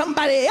and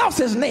somebody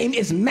else's name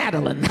is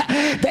Madeline,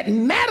 that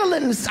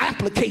Madeline's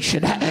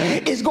application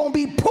is going to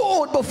be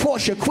pulled before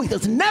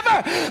Shaquitha's.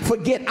 Never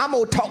forget, I'm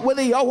going to talk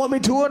whether y'all want me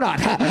to or not,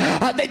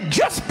 that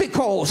just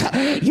because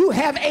you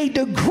have a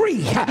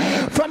degree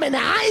from an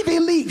Ivy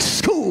League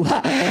school,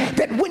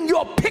 that when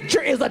your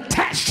picture is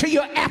attached to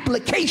your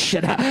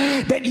application,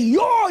 that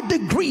your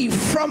degree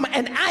from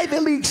an Ivy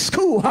League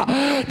school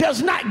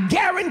does not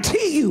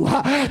guarantee you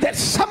that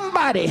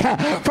somebody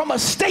from a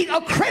state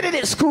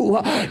accredited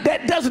school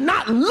that does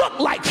not look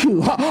like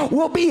you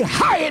will be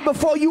hired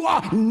before you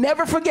are.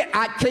 Never forget,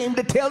 I came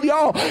to tell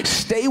y'all,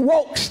 stay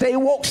woke, stay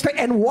woke, stay.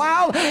 And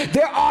while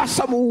there are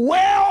some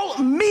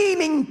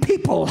well-meaning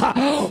people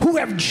who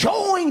have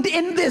joined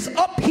in this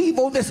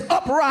upheaval, this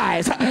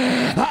uprise,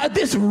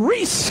 this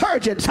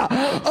resurgence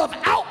of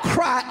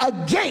outcry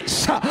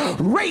against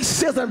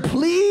racism,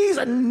 please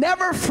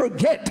never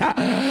forget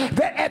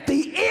that at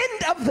the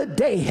end of the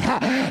day,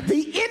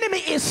 the enemy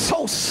is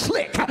so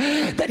slick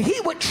that he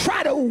would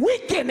try to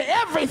weaken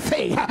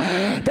everything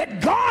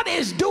that God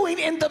is doing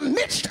in the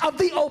midst of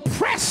the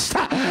oppressed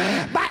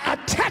by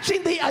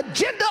attaching the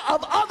agenda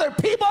of other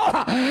people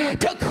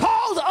to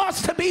cause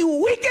us to be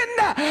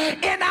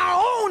weakened in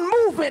our own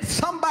movement.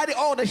 Somebody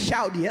ought to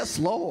shout, yes,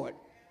 Lord.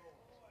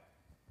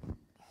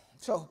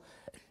 So,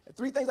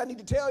 three things I need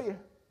to tell you,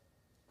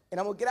 and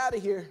I'm going to get out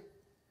of here,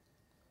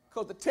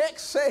 because the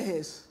text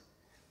says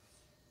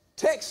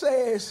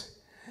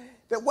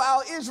that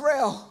while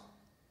Israel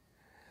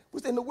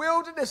was in the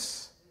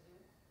wilderness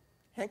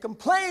and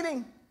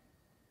complaining,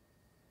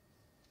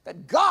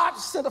 that God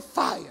sent a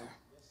fire.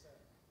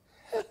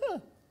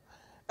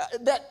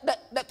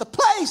 That the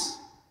place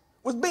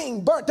was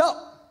being burnt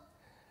up.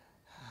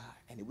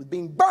 And it was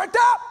being burnt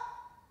up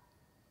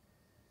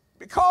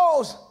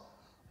because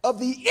of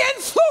the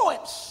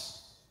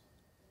influence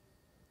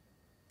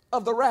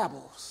of the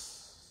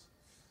rebels.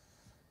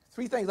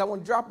 Three things I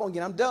want to drop on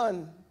you, and I'm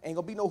done. Ain't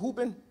gonna be no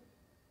hooping, ain't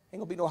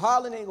gonna be no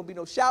hollering, ain't gonna be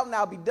no shouting.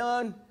 I'll be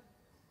done in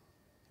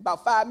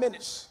about 5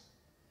 minutes.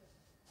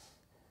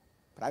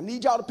 But I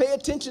need y'all to pay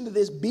attention to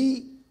this.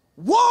 Be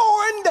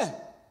warned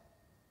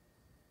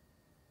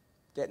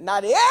that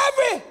not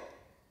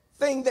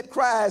everything that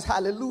cries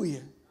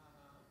hallelujah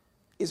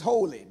is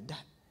holy.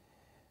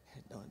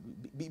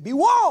 Be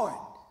warned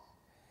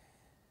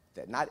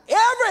that not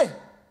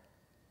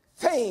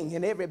everything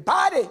and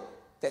everybody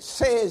that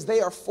says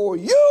they are for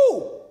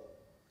you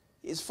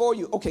is for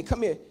you. Okay,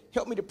 come here.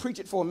 Help me to preach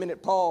it for a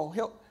minute, Paul.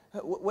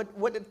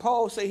 What did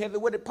Paul say, Heather?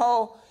 What did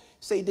Paul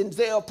say,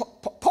 Denzel?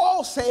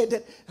 Paul said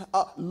that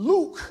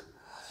Luke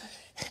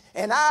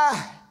and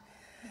I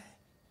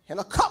and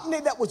a company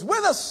that was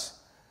with us,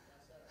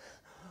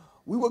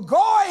 we were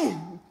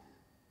going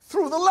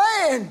through the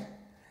land,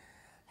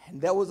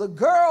 and there was a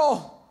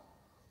girl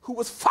who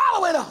was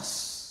following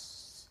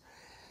us,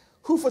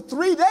 who for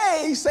 3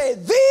 days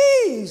said,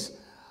 these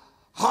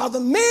are the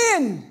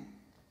men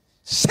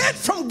sent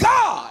from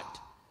God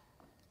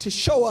to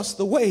show us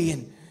the way.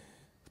 And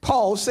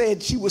Paul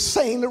said she was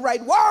saying the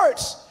right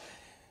words,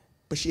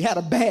 but she had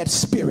a bad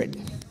spirit.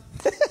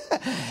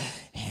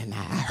 And I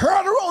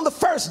heard her on the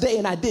first day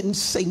and I didn't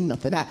say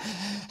nothing. I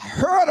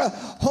heard her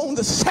on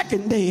the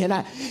second day and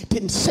I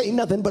didn't say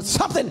nothing, but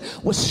something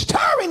was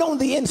stirring on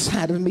the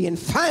inside of me. And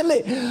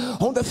finally,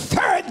 on the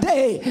third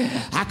day,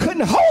 I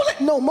couldn't hold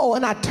it no more,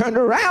 and I turned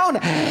around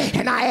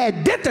and I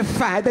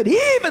identified that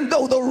even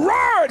though the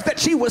words that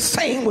she was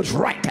saying was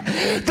right,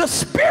 the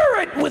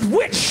spirit with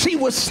which she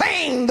was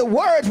saying the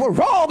words were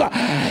wrong,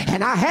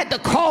 and I had to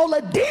call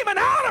a demon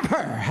out of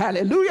her.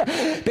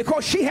 Hallelujah.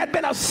 Because she had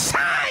been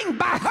assigned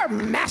by her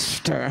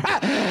master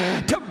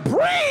to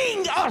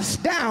bring us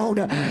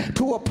down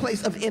to a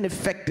place of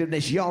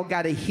ineffectiveness. Y'all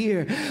got to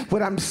hear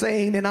what I'm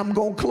saying, and I'm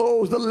going to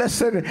close the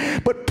lesson.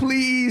 But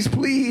please,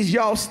 please,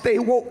 y'all stay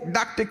woke.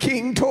 Dr.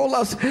 King told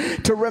us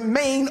to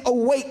remain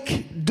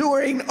awake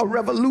during a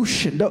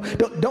revolution.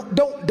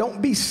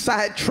 Don't be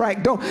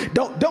sidetracked.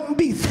 Don't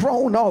be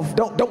thrown off.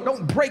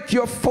 Don't break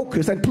your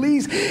focus. And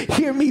please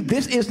hear me.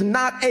 This is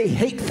not a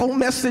hateful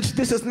message.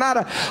 This is not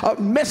a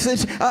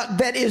message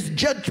that is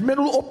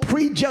judgmental or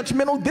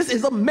prejudgmental. This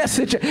is a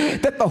message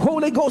that the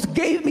Holy Ghost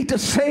gave me to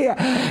say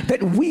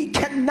that we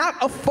cannot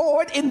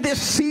afford in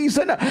this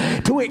season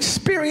to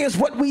experience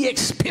what we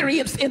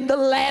experienced in the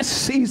last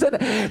season,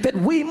 that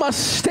we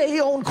must stay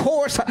on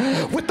course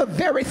with the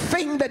very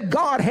thing that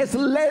God has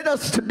led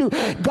us to do.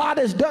 God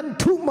has done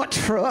too much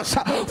for us.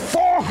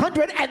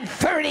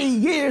 430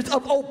 years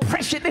of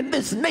oppression in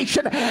this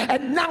nation,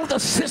 and now the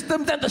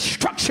systems and the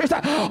structures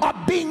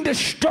are being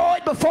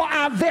destroyed before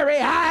our very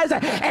eyes.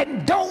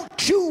 And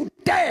don't you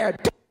dare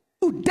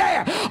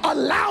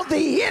allow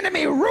the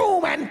enemy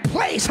room and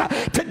place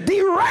to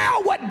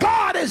derail what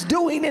God is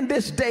doing in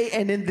this day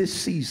and in this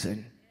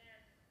season.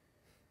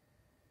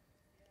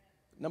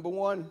 Number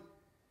one,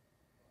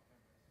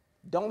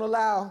 don't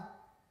allow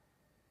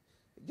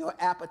your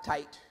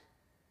appetite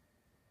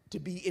to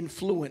be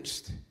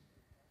influenced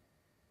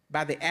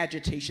by the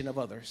agitation of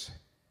others.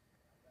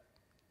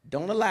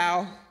 Don't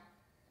allow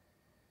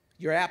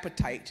your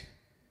appetite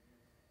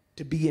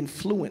to be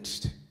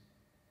influenced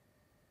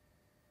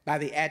by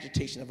the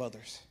agitation of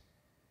others.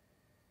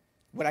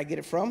 Where I get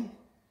it from?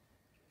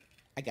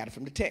 I got it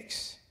from the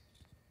text.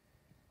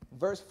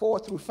 Verse 4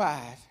 through 5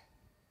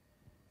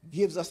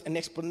 gives us an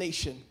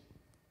explanation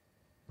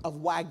of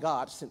why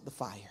God sent the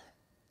fire.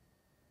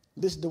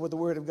 Listen to what the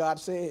word of God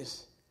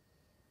says.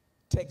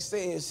 Text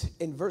says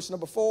in verse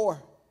number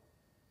 4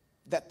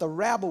 that the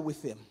rabble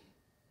with them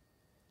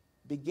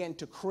began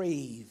to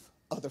crave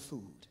other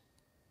food.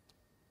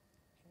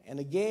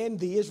 And again,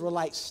 the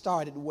Israelites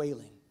started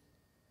wailing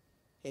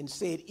and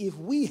said, if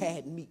we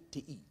had meat to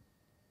eat.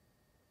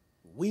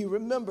 We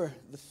remember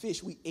the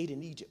fish we ate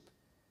in Egypt,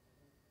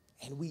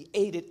 and we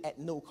ate it at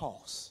no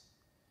cost.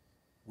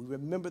 We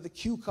remember the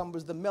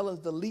cucumbers, the melons,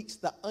 the leeks,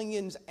 the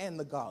onions, and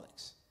the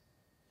garlics.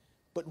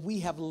 But we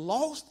have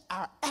lost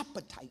our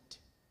appetite,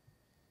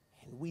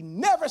 and we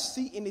never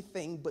see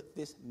anything but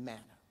this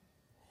manna.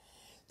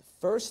 The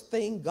first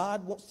thing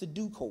God wants to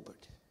do,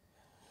 Colbert,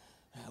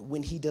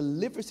 when he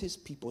delivers his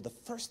people, the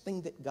first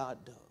thing that God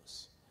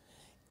does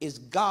is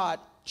God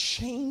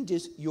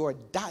changes your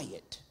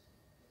diet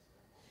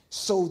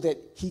so that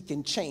he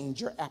can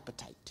change your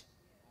appetite.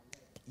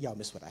 Y'all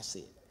missed what I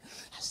said.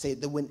 I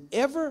said that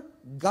whenever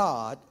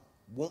God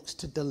wants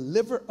to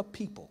deliver a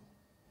people,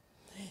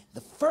 the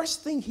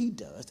first thing he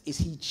does is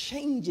he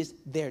changes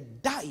their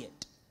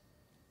diet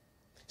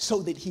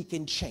so that he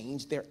can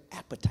change their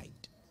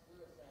appetite.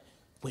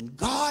 When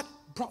God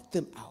brought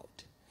them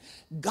out,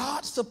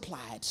 God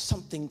supplied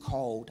something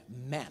called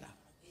manna.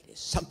 It is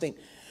something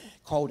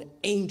called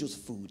angel's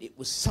food. It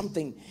was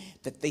something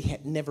that they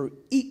had never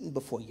eaten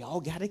before. Y'all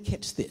got to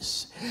catch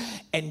this.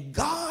 And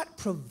God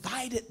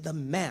provided the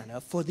manna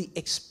for the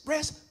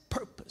express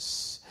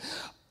purpose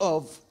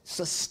of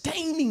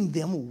sustaining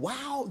them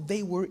while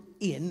they were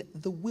in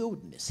the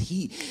wilderness.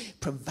 He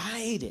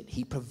provided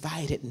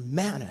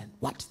manna,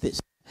 watch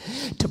this,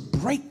 to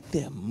break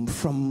them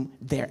from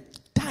their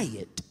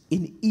diet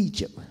in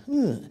Egypt.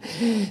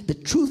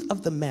 The truth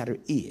of the matter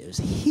is,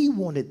 he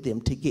wanted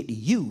them to get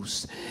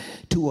used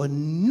to a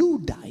new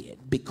diet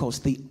because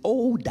the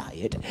old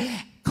diet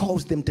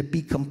caused them to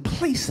be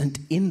complacent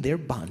in their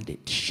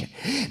bondage.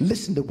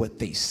 Listen to what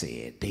they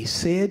said. They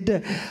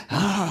said,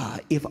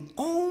 if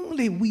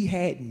only we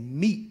had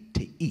meat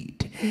to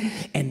eat,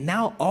 and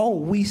now all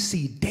we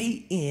see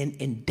day in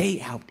and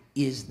day out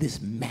is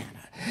this manna.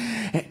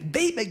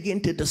 They begin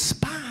to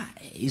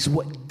despise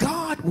what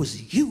God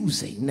was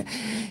using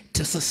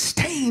to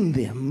sustain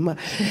them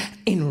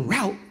en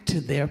route to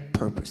their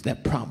purpose, their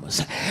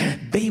promise.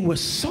 They were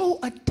so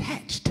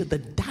attached to the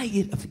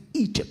diet of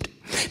Egypt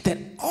that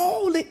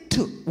all it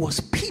took was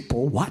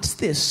people, watch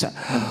this,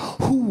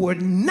 who were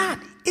not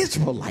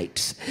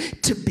Israelites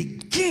to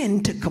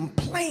begin to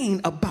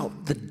complain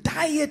about the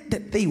diet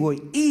that they were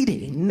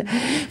eating,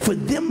 for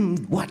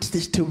them, watch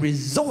this, to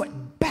resort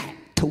back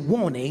to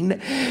wanting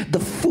the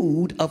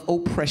food of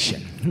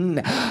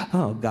oppression.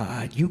 Oh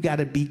God, you got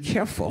to be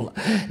careful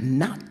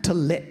not to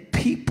let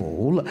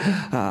people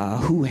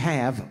who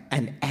have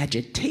an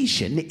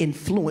agitation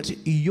influence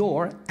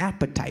your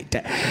appetite.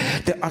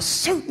 There are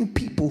certain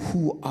people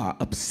who are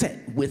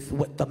upset with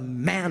what the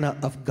manner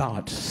of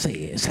God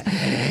says.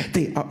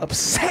 They are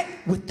upset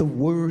with the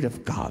word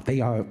of God.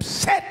 They are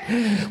upset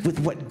with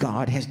what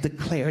God has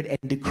declared and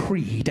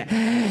decreed.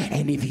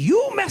 And if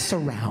you mess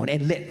around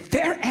and let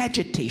their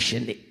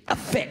agitation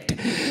affect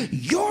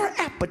your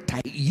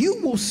appetite,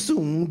 you will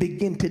soon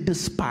begin to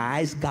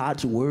despise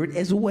God's word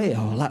as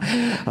well.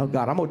 Oh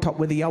God, I'm going to talk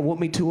whether y'all want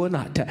me to or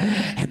not.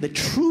 And the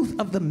truth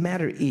of the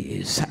matter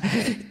is,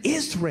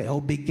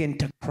 Israel began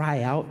to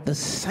cry out the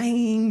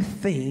same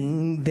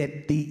thing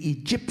that the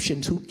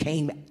Egyptians who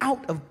came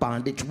out of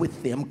bondage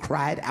with them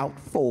cried out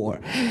for.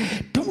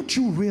 Don't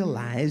you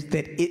realize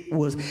that it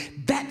was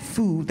that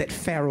food that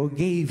Pharaoh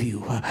gave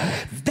you,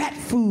 that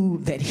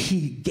food that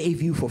he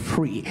gave you for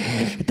free?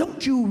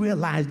 Don't you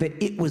realize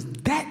that it was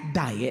that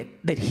diet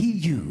that he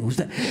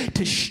used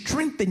to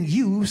strengthen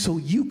you so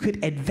you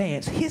could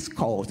advance his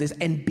causes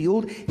and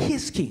build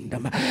his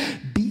kingdom?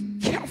 Be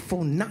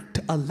careful not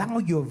to allow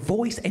your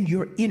voice and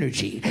your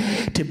energy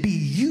to be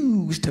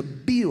used to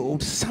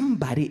build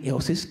somebody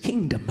else's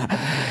kingdom.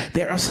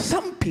 There are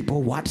some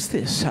people, watch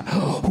this,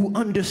 who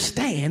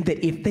understand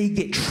that if they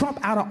get Trump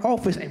out of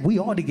office, and we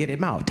ought to get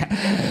him out,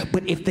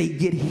 but if they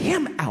get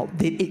him out,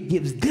 then it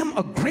gives them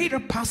a greater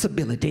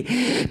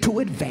possibility to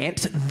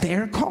advance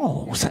their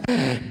cause.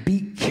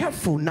 Be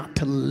careful not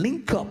to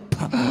link up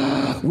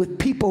with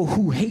people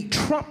who hate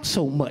Trump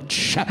so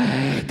much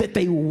that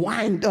they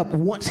wind up,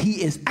 once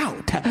he is out,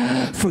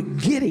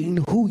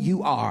 forgetting who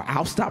you are.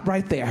 I'll stop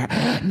right there.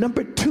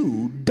 Number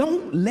 2,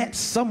 don't let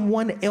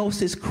someone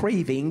else's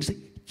cravings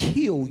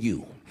kill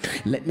you.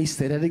 Let me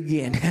say that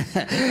again.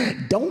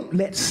 Don't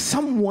let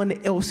someone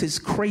else's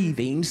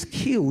cravings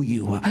kill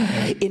you.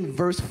 In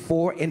verse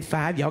 4 and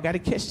 5, y'all got to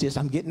catch this.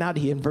 I'm getting out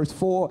of here. In verse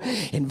 4,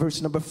 in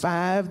verse number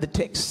 5, the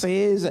text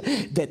says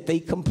that they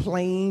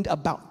complained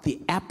about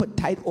the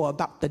appetite or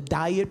about the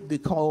diet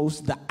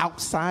because the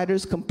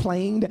outsiders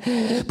complained.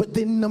 But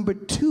then number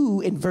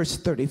 2, in verse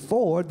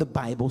 34, the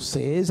Bible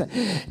says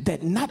that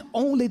not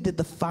only did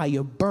the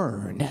fire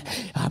burn,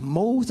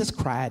 Moses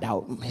cried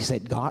out. He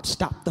said, God,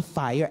 stop the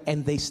fire,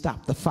 and they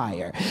stopped the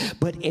fire.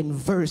 But in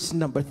verse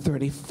number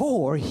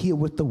 34, hear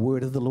what the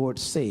word of the Lord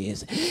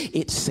says.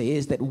 It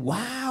says that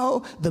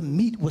while the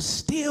meat was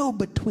still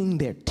between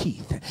their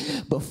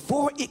teeth,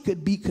 before it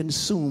could be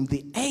consumed,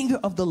 the anger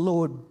of the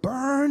Lord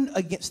burned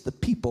against the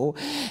people,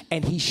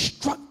 and he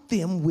struck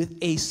them with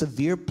a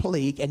severe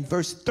plague. And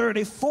verse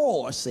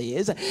 34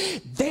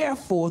 says,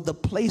 therefore the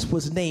place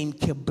was named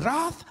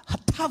Kibroth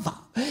Hattava,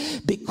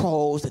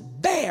 because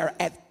there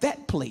at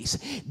that place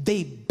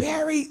they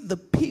buried the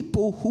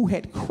people who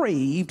had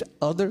craved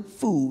other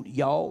food.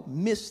 Y'all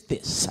missed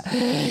this.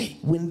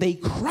 When they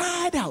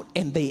cried out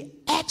and they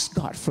asked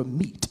God for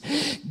meat,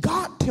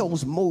 God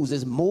tells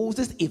Moses,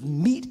 Moses, if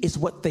meat is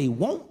what they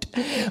want,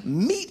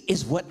 meat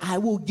is what I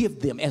will give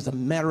them. As a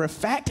matter of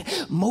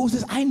fact,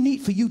 Moses, I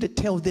need for you to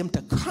tell them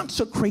to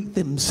consecrate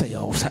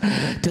themselves,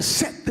 to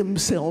set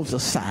themselves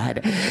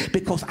aside,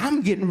 because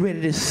I'm getting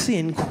ready to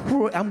send,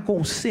 I'm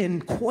going to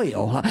send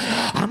quail.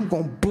 I'm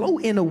going to blow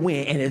in a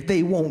wind, and if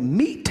they want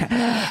meat,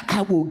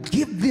 I will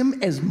give them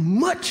as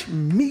much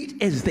meat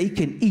as they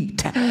can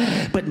eat.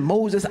 But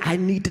Moses, I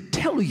need to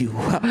tell you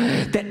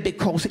that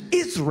because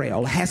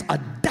Israel has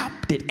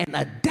adopted and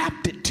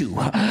adapted to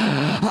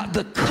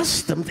the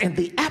customs and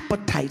the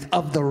appetite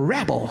of the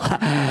rabble,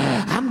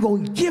 I'm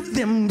going to give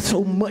them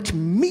so much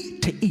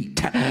meat to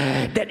eat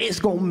that it's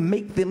going to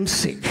make them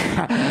sick,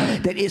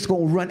 that it's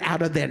going to run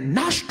out of their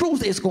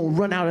nostrils, it's going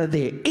to run out of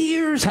their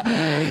ears,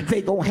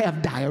 they're going to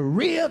have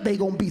diarrhea, they're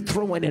going to be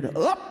throwing it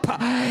up,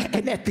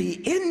 and at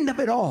the end of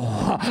it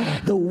all,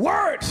 the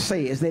word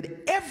says that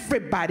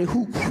everybody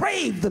who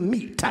craved the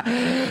meat,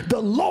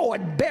 the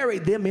Lord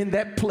buried them in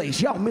that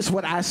place. Y'all miss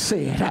what I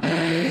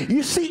said.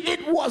 You see,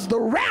 it was the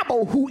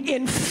rabble who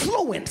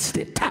influenced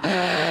it.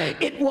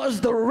 It was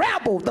the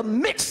rabble, the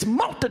mixed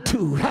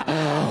multitude,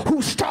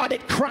 who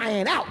started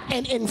crying out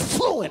and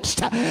influenced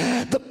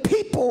the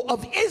people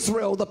of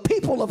Israel, the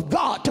people of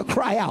God, to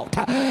cry out.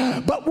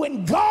 But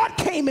when God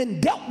came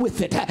and dealt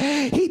with it,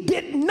 he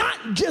did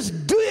not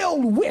just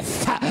deal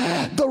with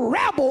the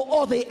rabble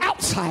or the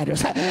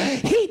outsiders.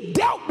 He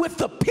dealt with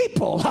the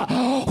people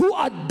who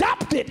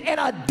adopted and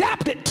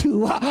adapted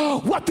to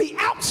what the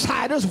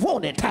outsiders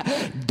wanted.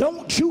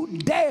 Don't you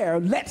dare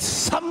let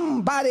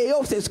somebody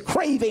else's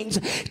cravings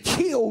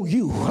kill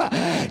you.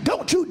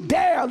 Don't you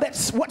dare let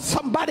what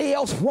somebody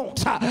else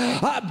wants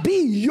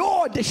be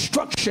your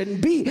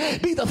destruction, be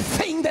the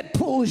thing that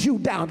pulls you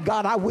down.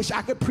 God, I wish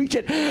I could preach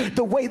it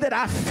the way that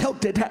I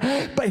felt it,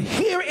 but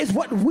here is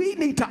what we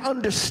need to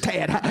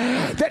understand,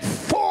 that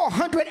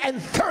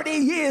 430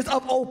 years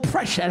of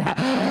oppression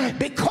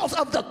because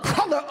of the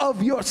color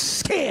of your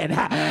skin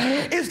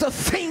is the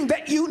thing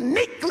that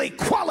uniquely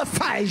qualifies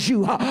disqualifies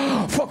you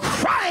for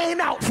crying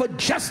out for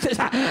justice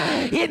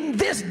in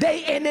this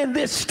day and in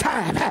this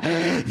time.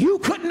 You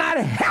could not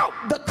help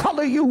the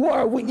color you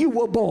were when you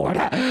were born.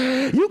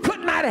 You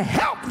could not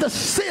help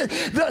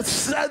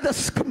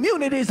the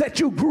communities that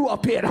you grew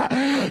up in.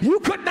 You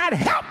could not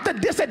help the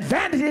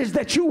disadvantages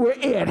that you were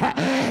in.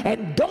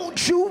 And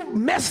don't you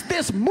mess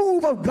this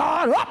move of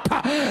God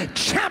up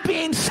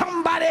championing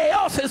somebody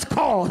else's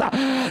cause.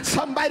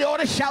 Somebody ought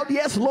to shout,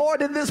 yes,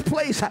 Lord, in this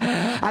place.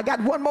 I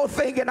got one more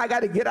thing and I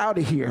got to get out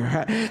of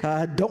here.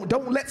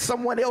 Don't let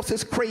someone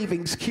else's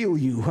cravings kill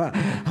you.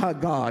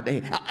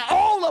 God,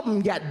 all of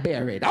them got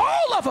buried.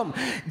 All of them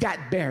got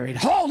buried.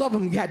 All of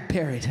them got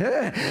buried.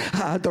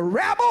 The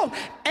rabble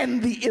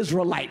and the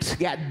Israelites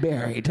got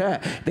buried.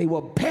 They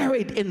were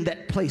buried in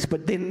that place.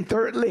 But then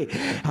thirdly,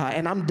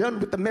 and I'm done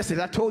with the message.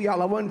 I told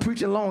y'all I wasn't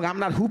preaching long. I'm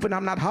not hooping.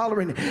 I'm not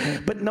hollering.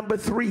 But number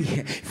three,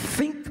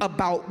 think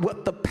about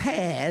what the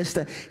past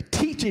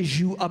teaches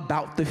you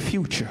about the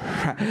future.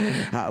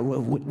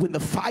 When the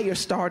fire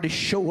starters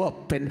show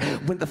up and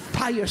when the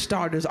fire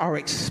starters are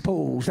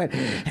exposed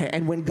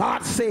and when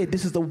God said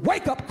this is the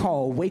wake-up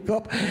call, wake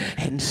up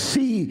and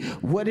see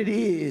what it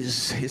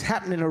is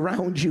happening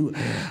around you.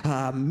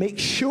 Make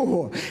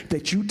sure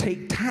that you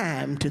take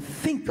time to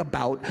think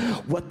about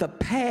what the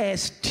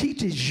past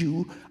teaches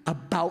you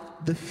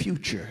about the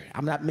future.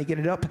 I'm not making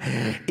it up.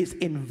 It's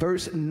in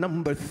verse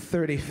number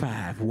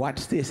 35.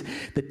 Watch this.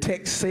 The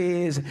text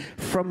says,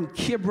 from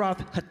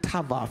Kibroth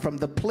Hattava, from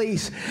the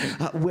place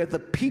where the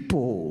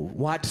people,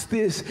 watch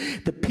this,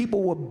 the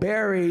people were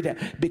buried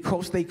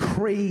because they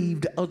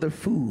craved other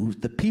foods.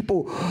 The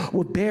people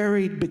were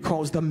buried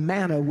because the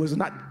manna was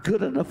not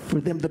good enough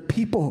for them. The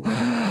people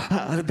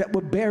that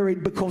were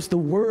buried because the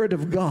word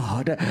of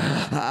God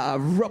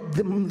rubbed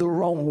them the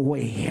wrong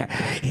way.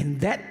 In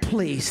that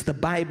place, the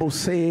Bible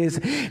says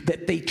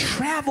that they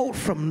traveled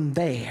from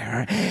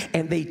there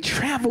and they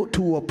traveled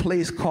to a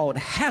place called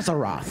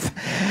Hazeroth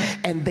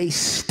and they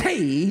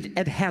stayed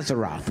at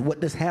Hazeroth. What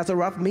does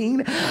Hazeroth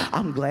mean?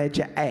 I'm glad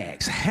you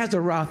asked.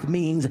 Hazeroth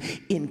means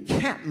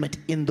encampment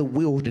in the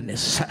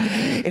wilderness.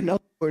 In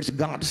other words,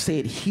 God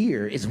said,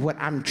 here is what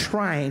I'm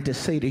trying to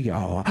say to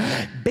y'all.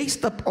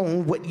 Based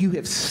upon what you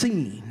have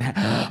seen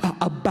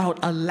about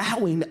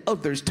allowing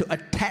others to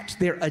attach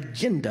their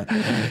agenda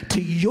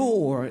to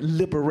your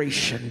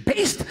liberation,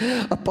 based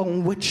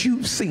upon what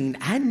you've seen,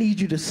 I need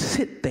you to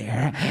sit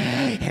there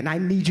and I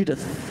need you to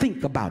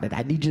think about it.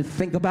 I need you to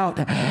think about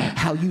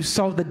how you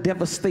saw the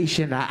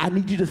devastation. I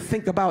need you to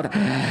think about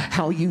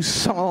how you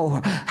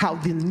saw how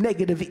the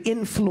negative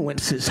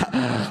influences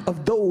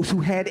of those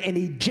who had an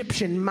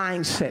Egyptian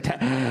mindset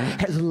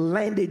has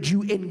landed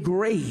you in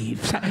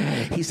graves.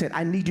 He said,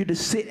 I need you to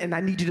sit and I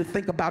need you to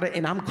think about it.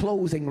 And I'm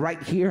closing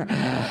right here.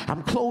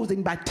 I'm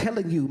closing by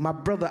telling you, my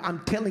brother, I'm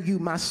telling you,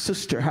 my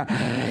sister,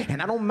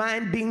 and I don't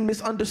mind being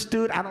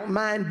misunderstood. I don't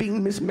mind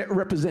being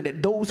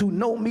misrepresented. Those who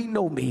know me,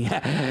 know me.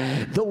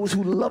 Those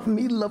who love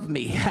me, love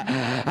me.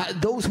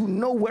 Those who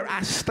know where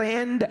I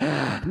stand,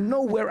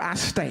 know where I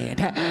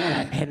stand.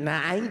 And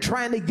I ain't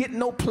trying to get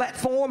no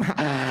platform,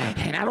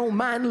 and I don't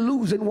mind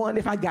losing one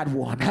if I got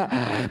one.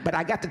 But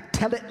I got to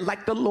tell it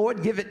like the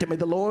Lord give it to me.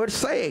 The Lord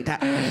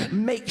said,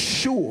 make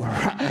sure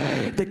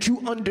that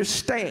you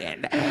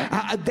understand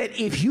that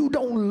if you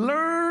don't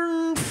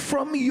learn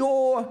from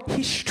your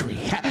history,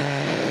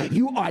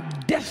 you are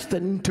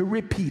destined to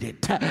repeat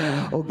it.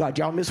 Oh God,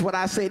 y'all miss what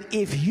I said.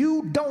 If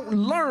you don't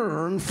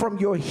learn from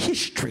your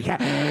history,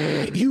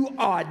 you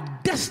are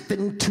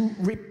destined to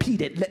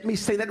repeat it. Let me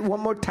say that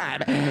one more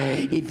time.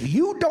 If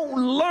you don't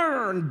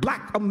learn,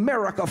 Black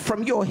America,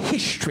 from your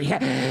history,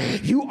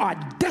 you are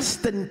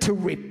destined to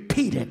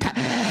repeat it.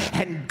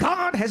 And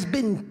God has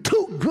been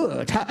too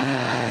good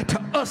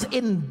to us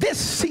in this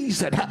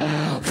season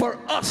for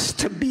us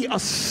to be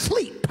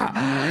asleep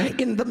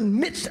in the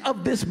midst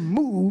of this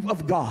move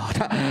of God.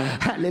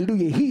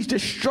 Hallelujah. He's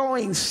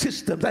destroying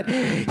systems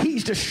and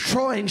he's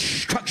destroying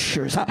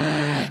structures.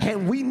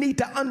 And we need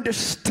to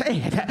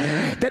understand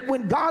that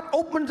when God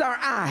opens our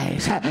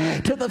eyes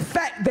to the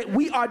fact that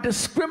we are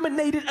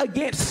discriminated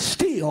against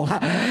still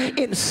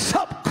in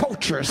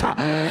subcultures,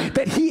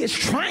 that he is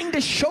trying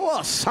to show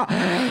us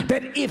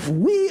that if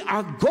we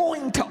are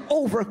going to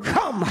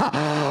overcome,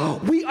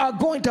 we are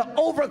going to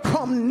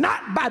overcome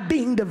not by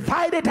being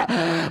divided,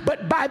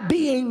 but by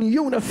being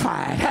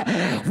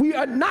unified. We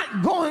are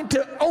not going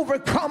to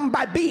overcome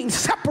by being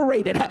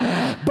separated,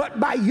 but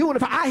by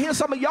unified. I hear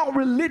some of y'all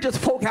religious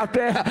folk out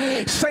there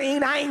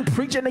saying, I ain't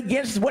preaching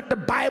against what the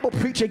Bible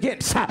preach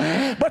against,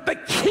 but the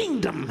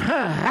kingdom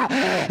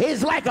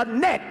is like a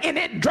net and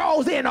it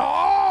draws in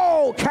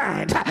all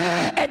kinds,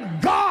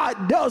 and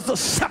God does the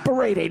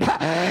separating.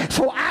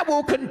 So I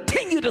will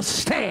continue to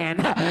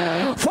stand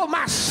for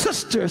my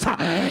sisters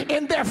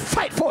in their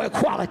fight for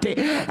equality.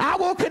 I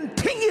will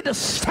continue to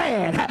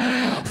stand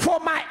for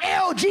my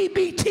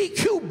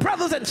LGBTQ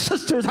brothers and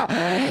sisters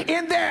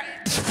in their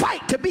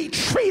fight to be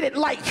treated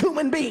like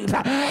human beings.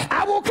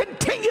 I will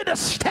continue to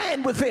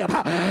stand with them.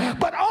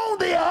 But on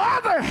the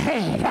other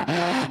hand,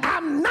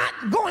 I'm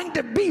not going to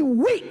to be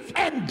weak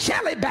and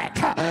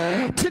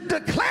jellyback, to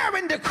declare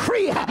and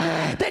decree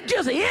that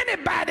just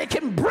anybody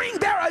can bring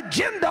their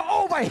agenda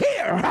over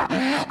here,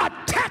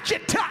 attach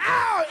it to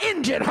our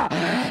engine,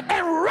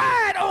 and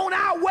ride on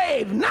our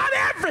wave. Not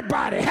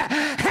everybody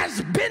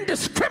has been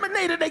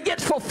discriminated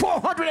against for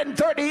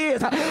 430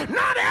 years.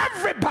 Not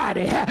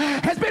everybody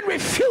has been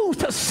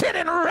refused to sit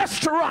in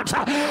restaurants.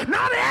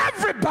 Not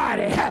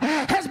everybody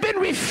has been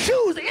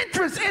refused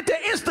entrance into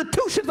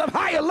institutions of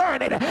higher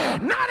learning.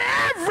 Not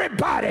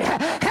everybody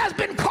has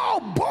been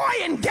called boy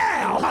and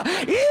gal,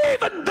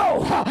 even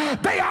though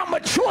they are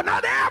mature.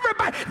 Not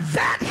everybody.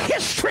 That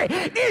history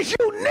is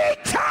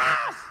unique to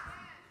us.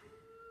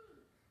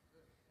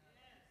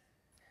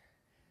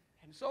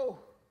 And so,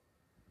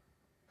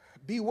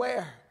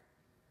 beware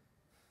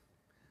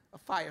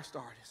of fire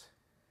starters.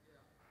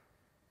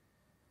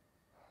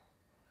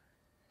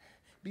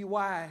 Be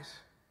wise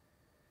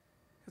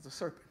as a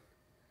serpent,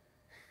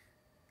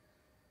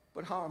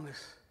 but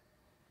harmless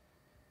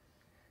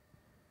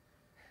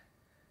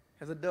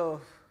as a dove.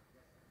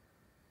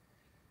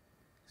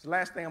 This is the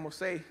last thing I'm going to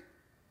say.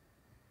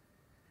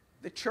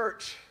 The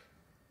church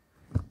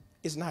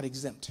is not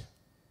exempt.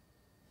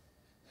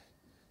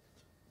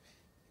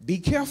 Be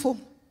careful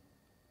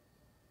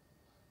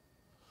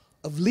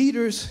of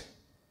leaders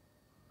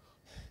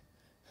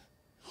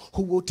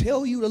who will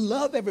tell you to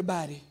love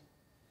everybody,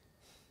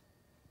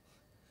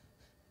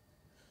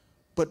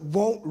 but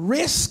won't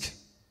risk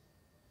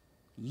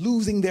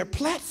losing their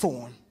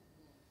platform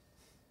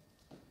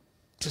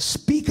to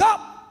speak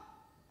up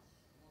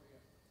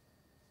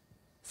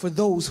for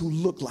those who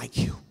look like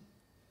you.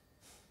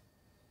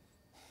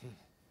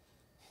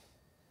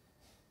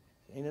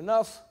 Ain't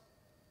enough.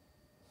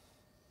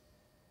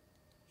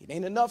 It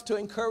ain't enough to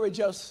encourage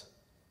us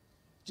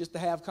just to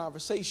have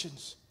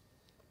conversations.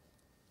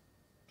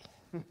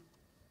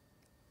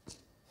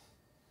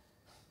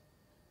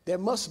 There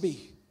must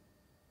be.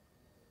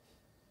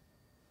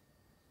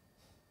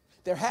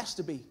 There has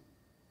to be.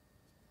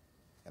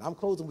 And I'm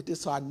closing with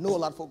this so I know a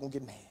lot of folk gonna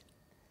get mad.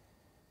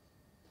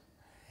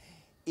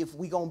 If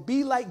we gonna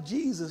be like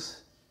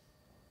Jesus,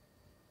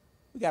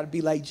 we gotta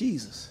be like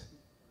Jesus.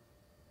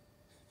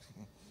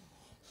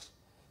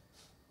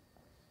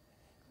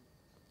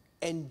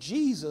 And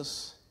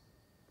Jesus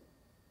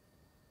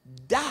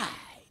died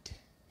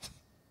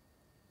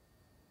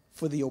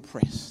for the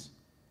oppressed.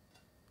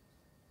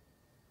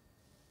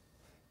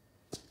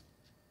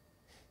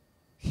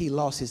 He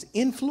lost his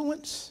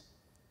influence,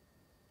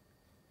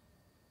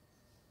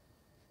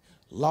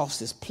 lost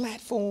his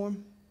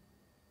platform,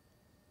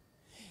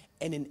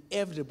 and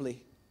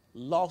inevitably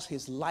lost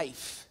his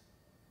life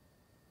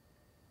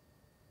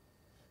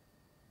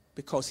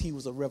because he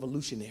was a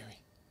revolutionary.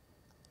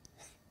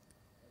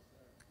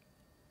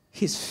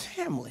 His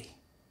family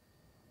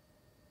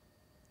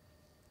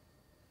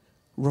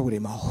wrote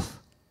him off.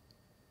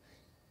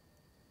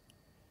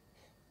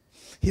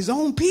 His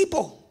own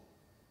people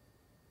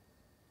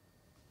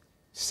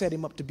set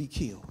him up to be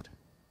killed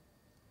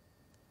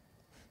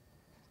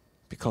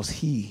because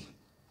he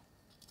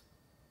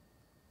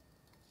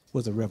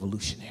was a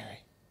revolutionary.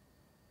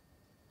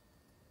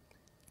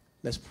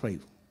 Let's pray,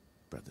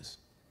 brothers.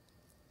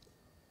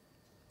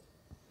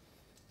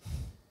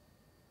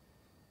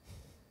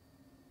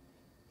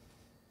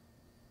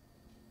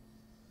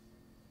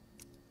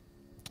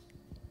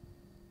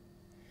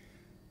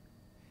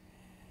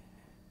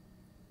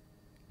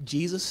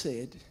 Jesus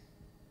said,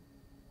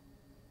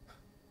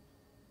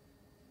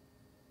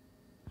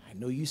 I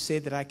know you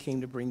said that I came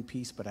to bring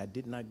peace, but I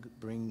did not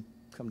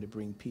come to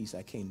bring peace.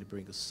 I came to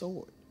bring a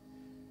sword.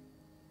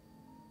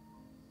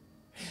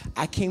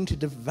 I came to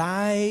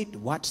divide,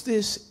 watch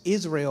this,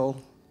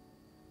 Israel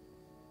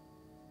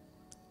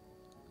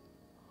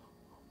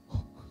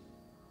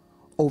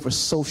over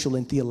social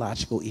and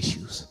theological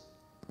issues.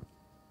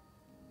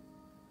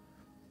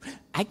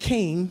 I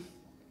came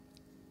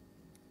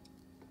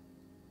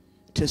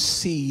to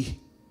see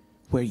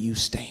where you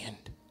stand.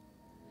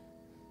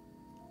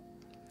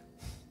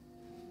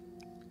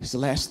 It's the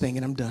last thing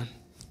and I'm done.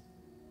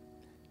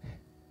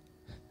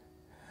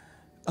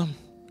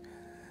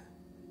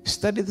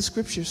 Study the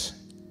scriptures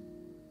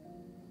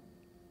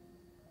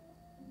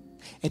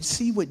and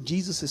see what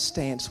Jesus'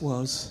 stance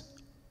was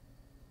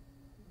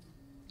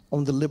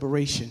on the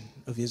liberation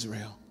of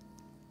Israel.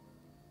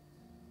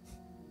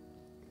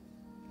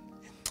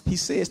 He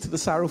says to the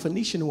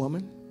Syrophoenician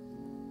woman,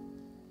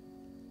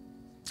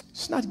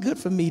 it's not good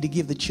for me to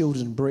give the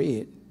children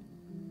bread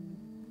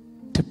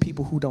to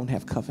people who don't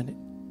have covenant.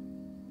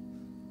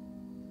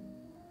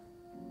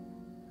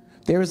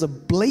 There is a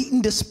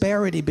blatant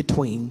disparity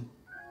between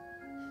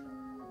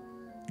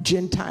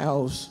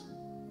Gentiles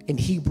and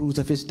Hebrews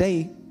of his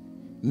day.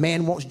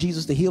 Man wants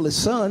Jesus to heal his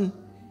son.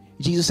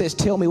 Jesus says,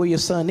 tell me where your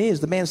son is.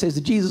 The man says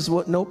to Jesus,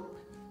 what? Nope.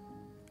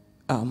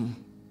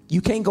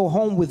 You can't go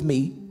home with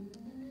me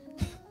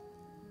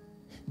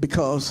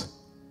because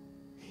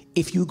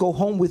if you go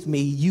home with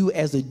me, you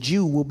as a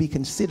Jew will be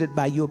considered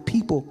by your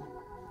people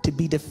to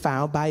be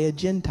defiled by a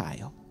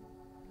Gentile.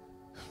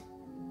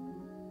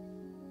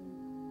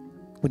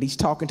 When he's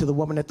talking to the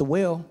woman at the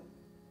well,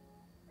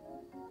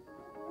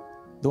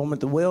 the woman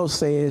at the well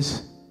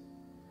says,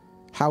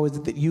 how is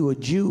it that you, a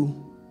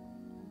Jew,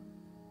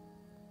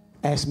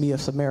 ask me, a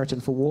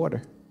Samaritan, for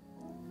water?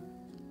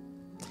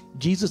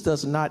 Jesus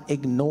does not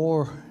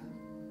ignore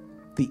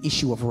the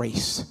issue of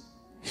race.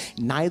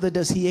 Neither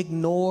does he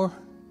ignore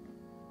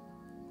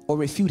or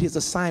refute his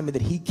assignment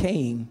that he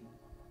came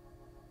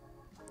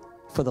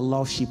for the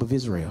lost sheep of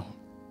Israel.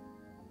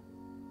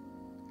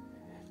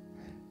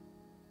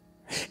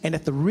 And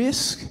at the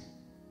risk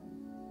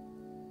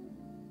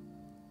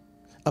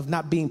of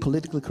not being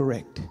politically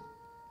correct,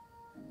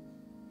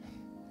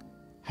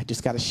 I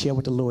just got to share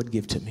what the Lord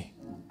gave to me.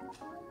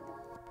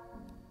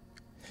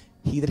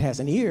 He that has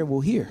an ear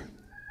will hear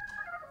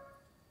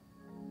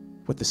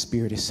what the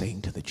Spirit is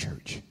saying to the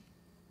church.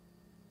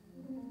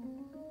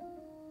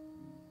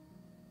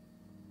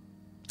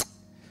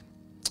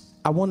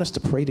 I want us to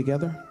pray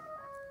together.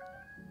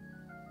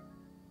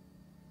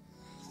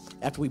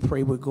 After we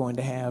pray, we're going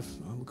to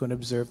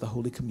observe the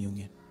Holy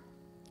Communion.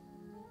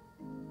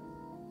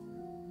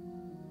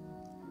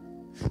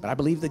 But I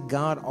believe that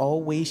God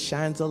always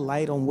shines a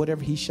light on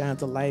whatever he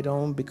shines a light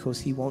on,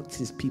 because he wants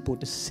his people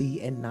to see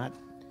and not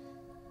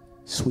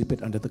sweep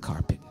it under the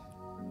carpet.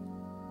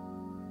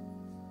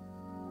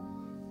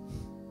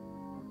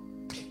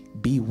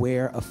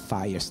 Beware of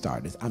fire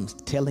starters. I'm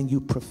telling you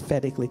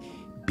prophetically,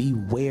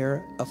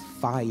 beware of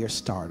fire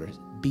starters.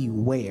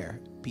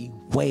 Beware,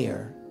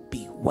 beware,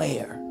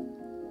 beware.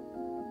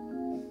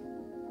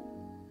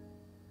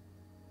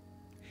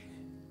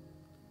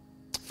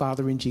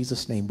 Father, in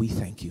Jesus' name, we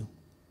thank you.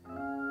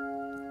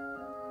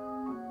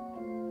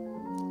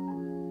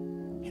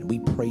 And we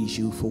praise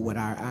you for what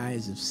our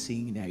eyes have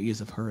seen, our ears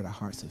have heard, our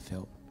hearts have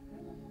felt.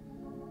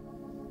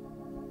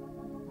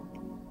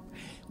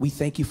 We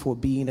thank you for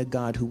being a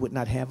God who would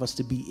not have us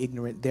to be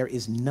ignorant. There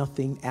is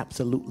nothing,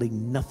 absolutely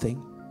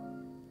nothing,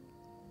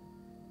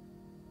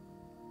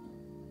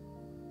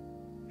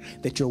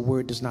 that your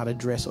word does not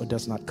address or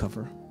does not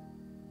cover.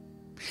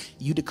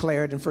 You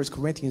declared in 1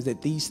 Corinthians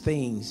that these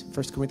things,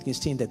 1 Corinthians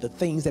 10, that the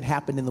things that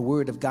happen in the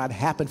word of God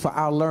happen for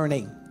our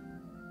learning.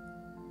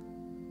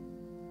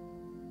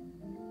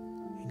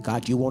 And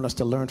God, you want us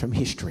to learn from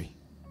history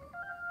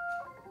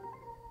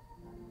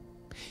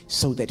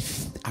so that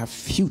our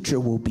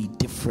future will be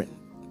different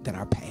than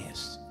our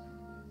past.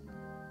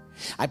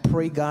 I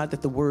pray, God,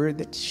 that the word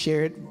that's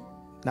shared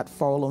not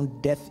fall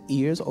on deaf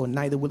ears, or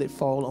neither will it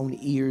fall on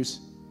ears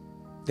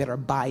that are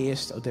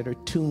biased or that are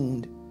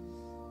tuned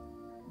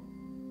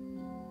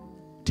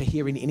to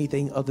hearing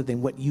anything other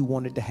than what you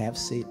wanted to have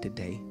said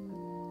today.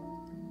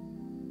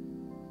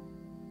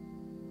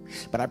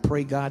 But I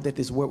pray, God, that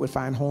this word would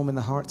find home in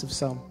the hearts of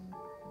some.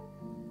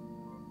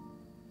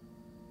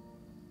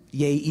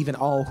 Yea, even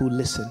all who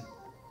listen,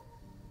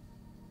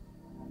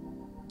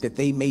 that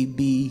they may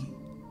be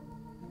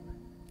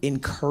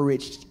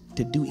encouraged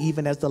to do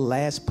even as the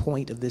last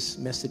point of this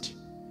message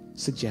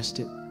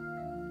suggested,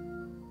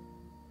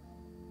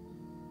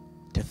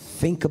 to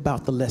think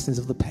about the lessons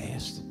of the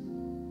past,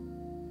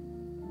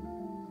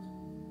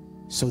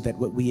 so that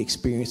what we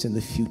experience in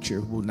the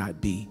future will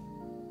not be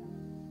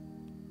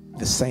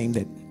the same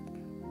that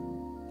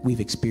we've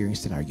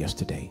experienced in our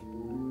yesterday.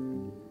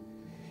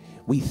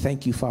 We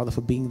thank you, Father,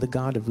 for being the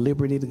God of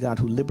liberty, the God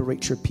who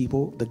liberates your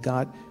people, the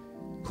God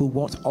who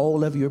wants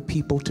all of your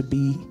people to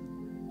be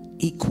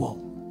equal,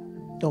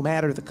 no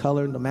matter the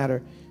color, no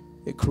matter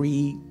the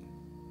creed.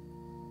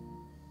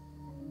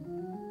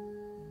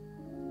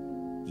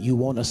 You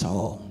want us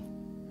all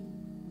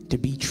to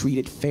be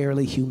treated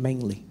fairly,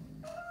 humanely,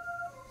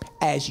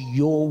 as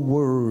your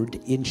word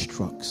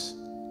instructs.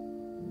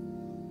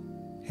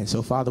 And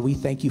so, Father, we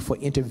thank you for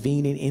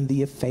intervening in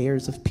the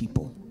affairs of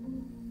people,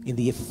 in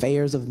the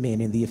affairs of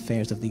men, in the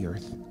affairs of the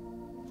earth.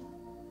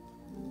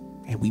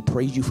 And we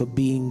praise you for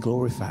being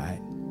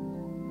glorified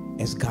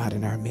as God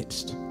in our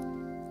midst.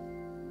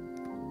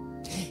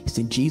 It's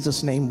in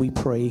Jesus' name we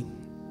pray,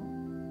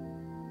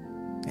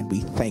 and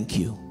we thank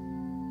you.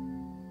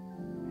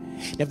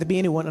 Now, if there be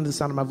anyone under the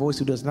sound of my voice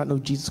who does not know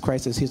Jesus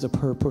Christ as his or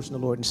her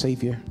personal Lord and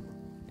Savior,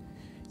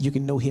 you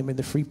can know him in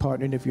the free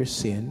pardoning of your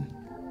sin.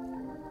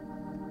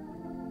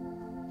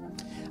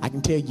 I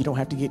can tell you, you don't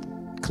have to get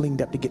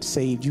cleaned up to get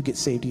saved. You get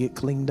saved to get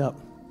cleaned up.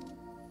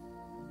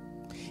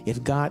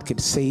 If God could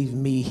save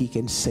me, he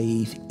can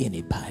save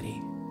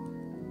anybody.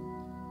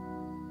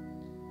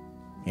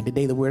 And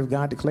today the word of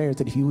God declares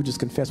that if you would just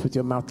confess with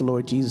your mouth the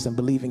Lord Jesus and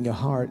believe in your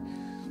heart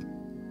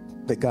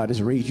that God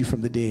has raised you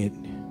from the dead,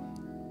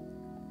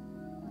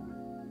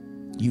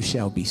 you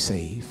shall be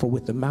saved. For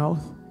with the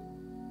mouth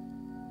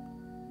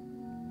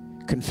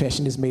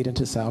confession is made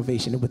unto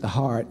salvation, and with the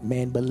heart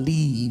man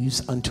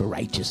believes unto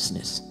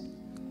righteousness.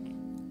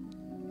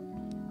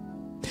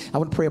 I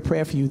want to pray a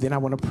prayer for you, then I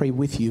want to pray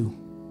with you.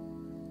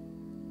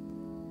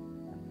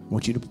 I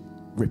want you to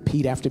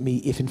repeat after me,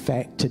 if in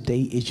fact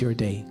today is your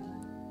day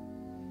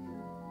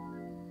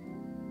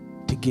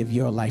to give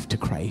your life to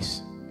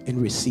Christ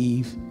and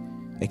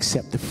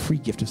accept the free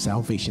gift of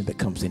salvation that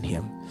comes in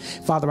him.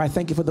 Father, I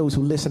thank you for those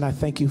who listen. I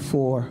thank you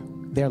for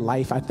their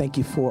life. I thank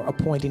you for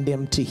appointing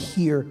them to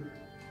hear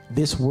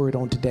this word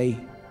on today.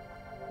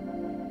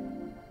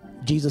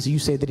 Jesus, you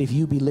said that if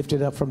you be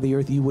lifted up from the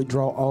earth, you would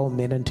draw all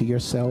men unto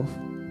yourself.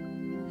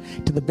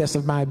 To the best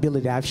of my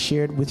ability, I've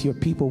shared with your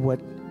people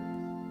what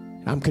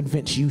I'm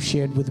convinced you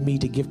shared with me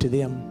to give to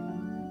them.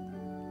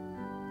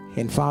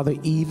 And Father,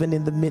 even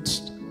in the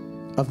midst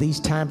of these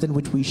times in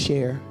which we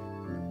share,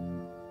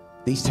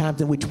 these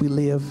times in which we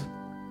live,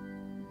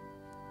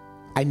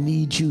 I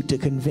need you to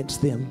convince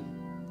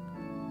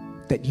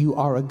them that you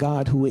are a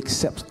God who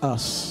accepts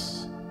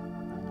us,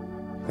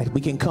 that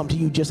we can come to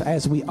you just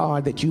as we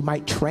are, that you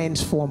might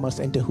transform us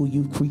into who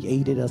you've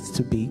created us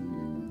to be.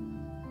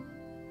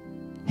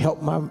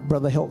 Help my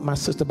brother, help my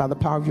sister by the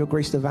power of your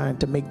grace divine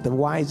to make the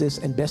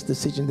wisest and best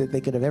decision that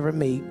they could have ever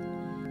made,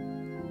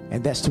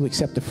 and that's to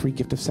accept the free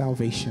gift of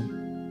salvation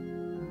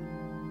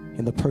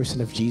in the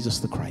person of Jesus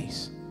the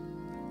Christ.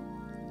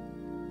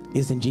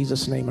 It's in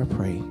Jesus' name I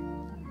pray.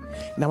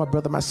 Now, my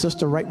brother, my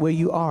sister, right where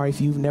you are, if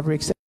you've never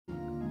accepted,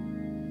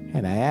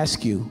 and I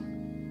ask you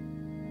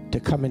to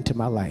come into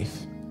my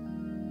life,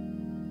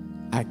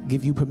 I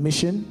give you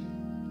permission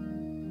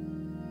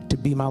to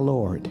be my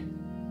Lord,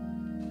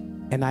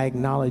 and I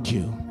acknowledge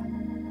you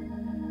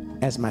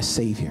as my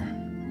Savior.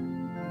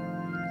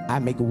 I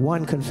make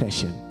one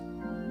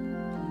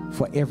confession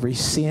for every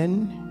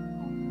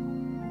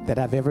sin that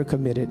I've ever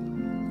committed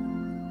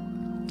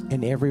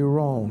and every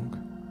wrong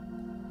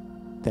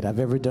that I've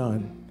ever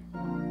done.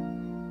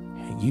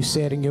 And you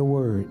said in your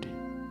word,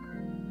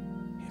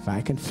 if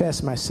I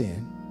confess my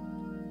sin,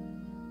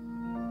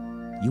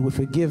 you would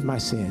forgive my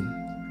sin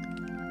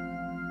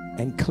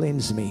and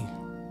cleanse me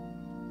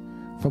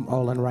from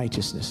all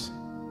unrighteousness.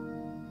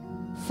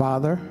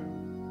 Father,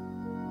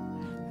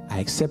 I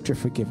accept your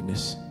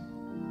forgiveness.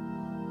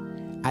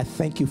 I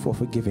thank you for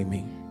forgiving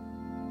me.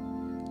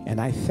 And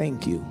I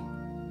thank you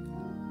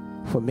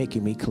for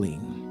making me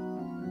clean.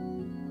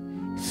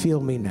 Fill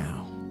me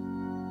now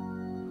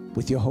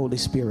with your Holy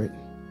Spirit,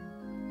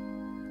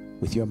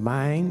 with your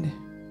mind,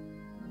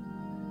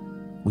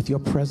 with your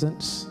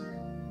presence,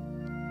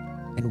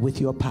 and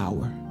with your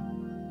power,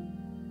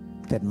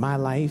 that my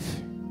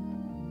life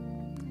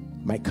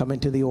might come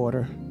into the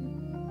order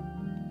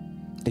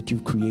that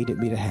you've created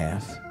me to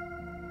have.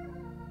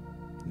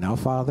 Now,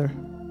 Father,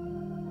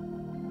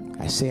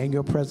 I say in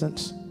your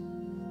presence,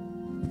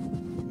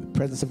 in the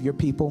presence of your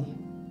people,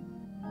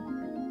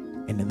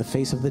 and in the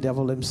face of the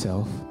devil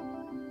himself,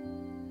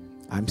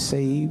 I'm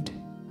saved,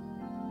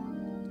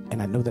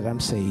 and I know that I'm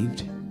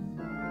saved.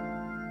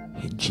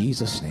 In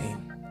Jesus'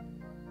 name,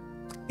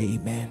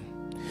 amen.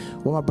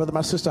 Well, my brother,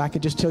 my sister, I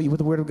can just tell you what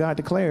the word of God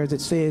declares.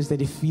 It says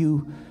that if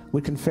you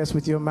would confess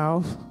with your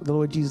mouth the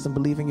Lord Jesus and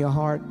believe in your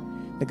heart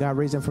that God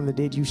raised him from the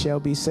dead, you shall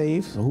be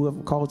saved. So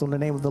whoever calls on the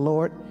name of the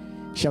Lord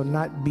shall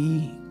not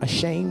be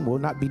ashamed, will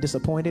not be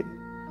disappointed.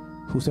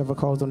 Whosoever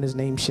calls on his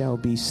name shall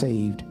be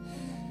saved.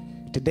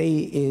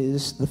 Today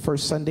is the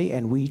first Sunday,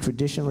 and we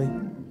traditionally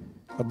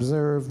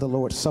observe the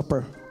Lord's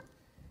Supper.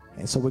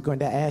 And so we're going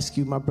to ask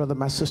you, my brother,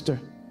 my sister,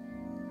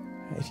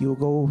 if you will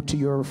go to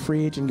your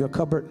fridge and your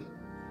cupboard,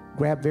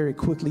 grab very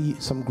quickly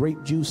some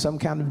grape juice, some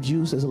kind of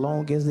juice, as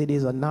long as it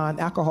is a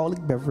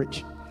non-alcoholic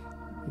beverage.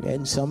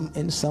 And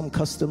in some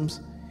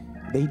customs,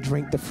 they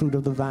drink the fruit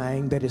of the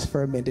vine that is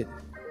fermented.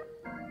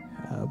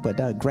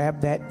 But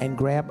grab that, and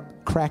grab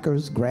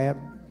crackers, grab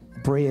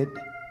bread,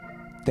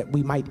 that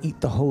we might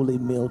eat the holy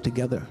meal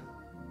together.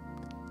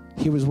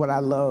 Here is what I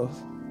love,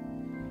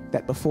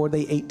 that before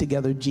they ate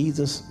together,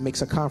 Jesus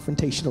makes a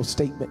confrontational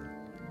statement.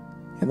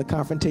 And the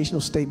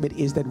confrontational statement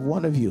is that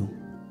one of you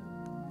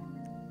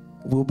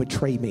will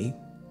betray me.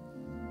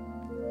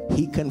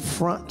 He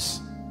confronts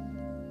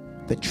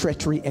the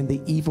treachery and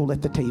the evil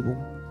at the table,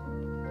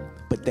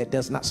 but that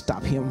does not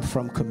stop him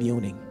from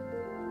communing.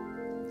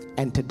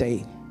 And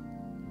today,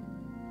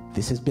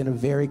 this has been a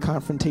very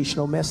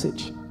confrontational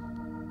message,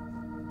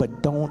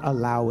 but don't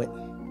allow it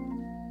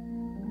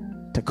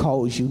to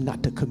cause you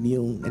not to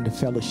commune and to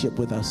fellowship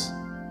with us,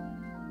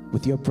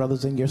 with your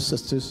brothers and your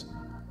sisters,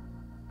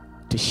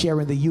 to share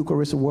in the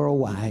Eucharist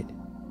worldwide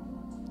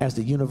as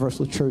the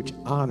universal church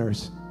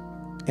honors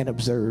and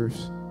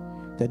observes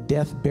the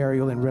death,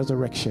 burial, and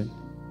resurrection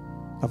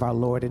of our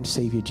Lord and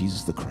Savior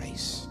Jesus the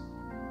Christ.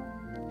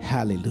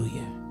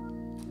 Hallelujah.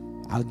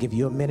 I'll give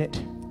you a minute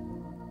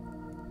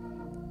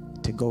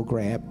to go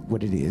grab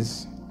what it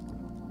is.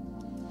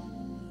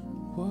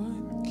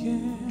 What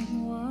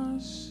can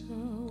wash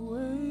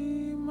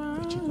away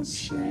my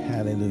sin?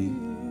 Hallelujah.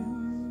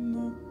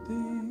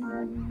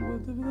 Nothing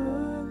but the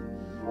blood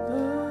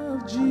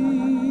of Jesus.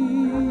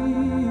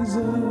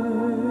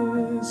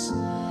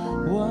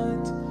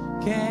 What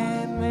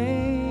can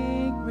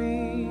make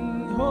me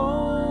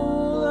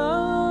whole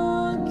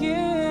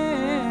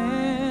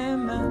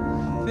again?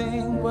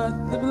 Nothing but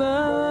the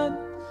blood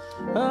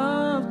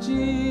of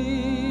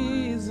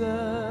Jesus.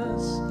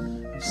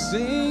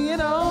 Sing it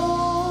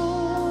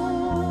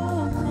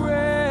on,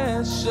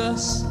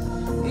 precious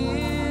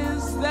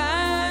is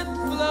that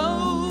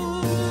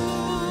flow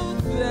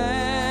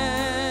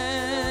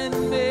that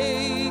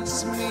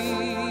makes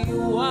me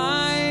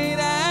white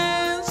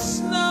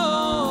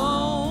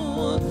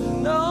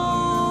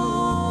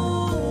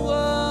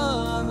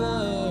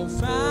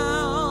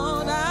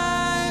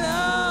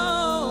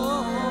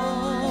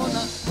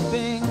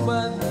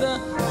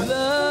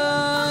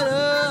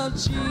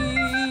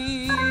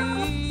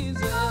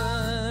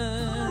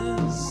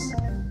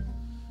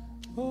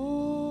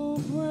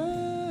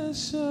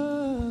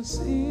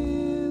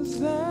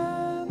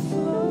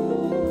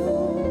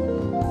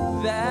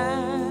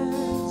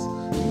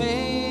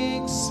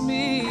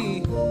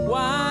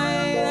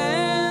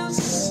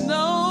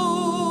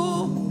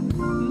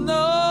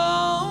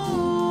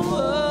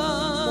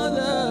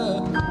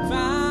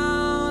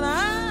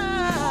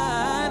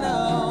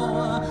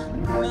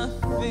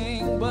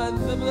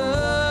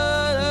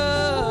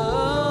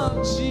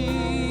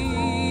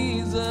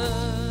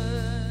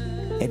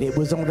And it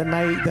was on the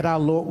night that our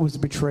Lord was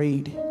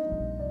betrayed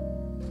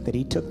that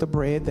he took the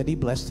bread, that he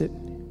blessed it,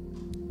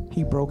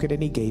 he broke it,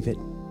 and he gave it.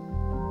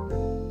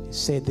 He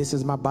said, "This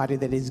is my body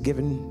that is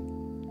given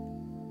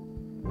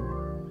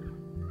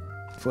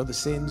for the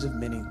sins of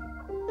many.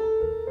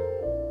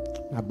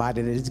 My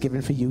body that is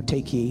given for you.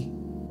 Take ye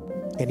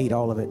and eat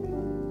all of it."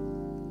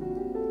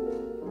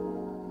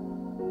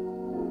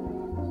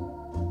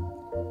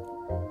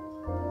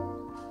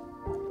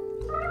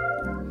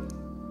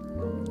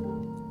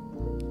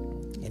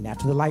 And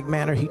after the like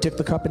manner, he took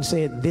the cup and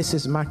said, "This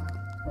is my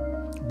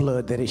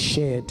blood that is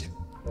shed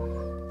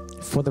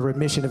for the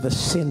remission of the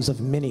sins of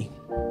many.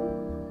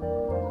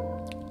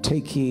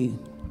 Take ye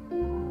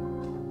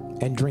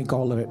and drink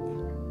all of it."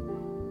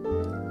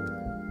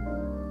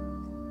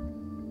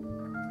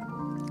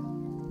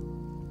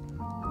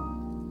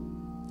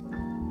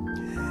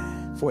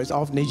 "For as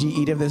often as ye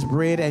eat of this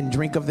bread and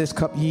drink of this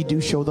cup, ye do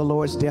show the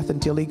Lord's death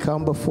until he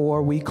come."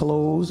 Before we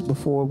close,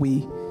 before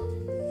we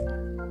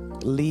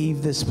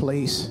leave this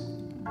place,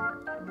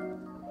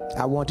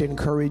 I want to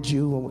encourage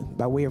you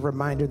by way of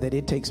reminder that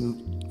it takes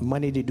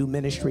money to do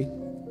ministry.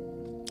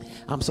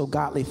 I'm so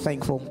godly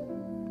thankful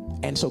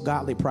and so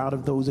godly proud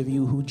of those of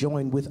you who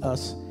join with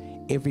us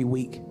every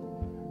week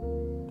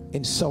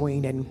in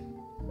sowing and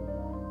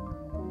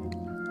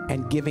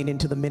giving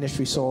into the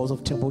ministry soils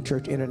of Temple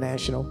Church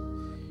International.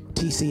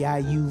 TCI,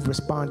 you've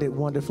responded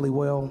wonderfully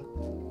well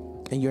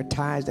in your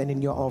tithes and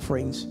in your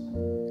offerings.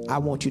 I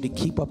want you to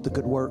keep up the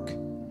good work.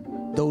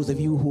 Those of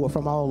you who are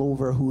from all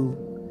over who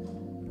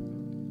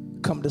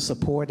come to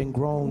support and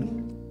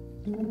groan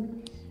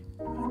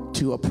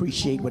to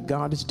appreciate what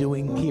God is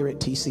doing here at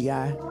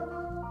TCI,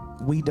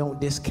 we don't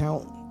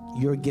discount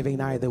your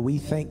giving either. We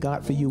thank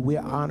God for you.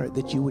 We're honored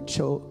that you would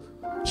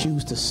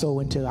choose to sow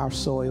into our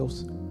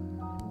soils.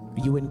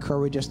 You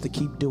encourage us to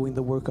keep doing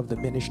the work of the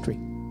ministry.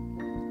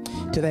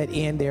 To that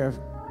end, there are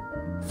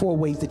 4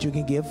 ways that you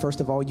can give. First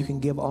of all, you can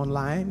give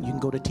online. You can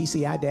go to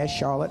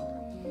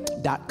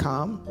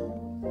tci-charlotte.com,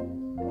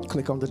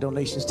 click on the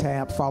donations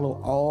tab, follow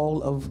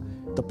all of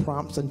the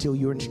prompts until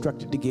you're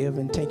instructed to give,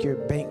 and take your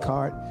bank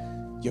card,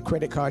 your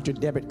credit card, your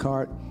debit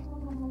card,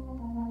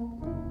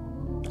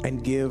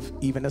 and give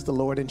even as the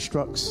Lord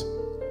instructs.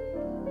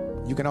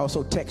 You can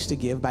also text to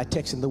give by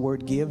texting the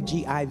word GIVE,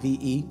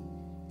 G-I-V-E,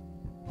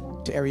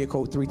 to area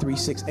code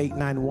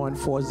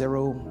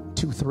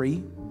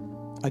 336-891-4023.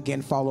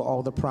 Again, follow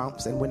all the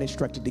prompts, and when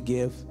instructed to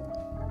give,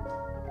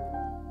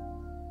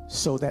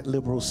 sow that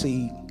liberal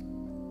seed.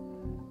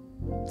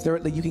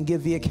 Thirdly, you can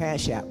give via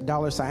Cash App,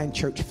 $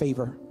 Church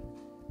Favor.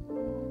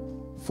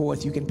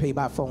 Fourth, you can pay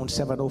by phone,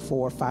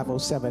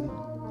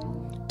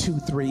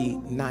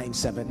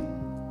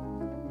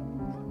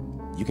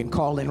 704-507-2397. You can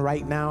call in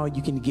right now.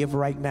 You can give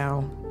right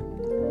now.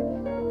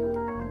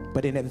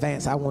 But in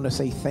advance, I want to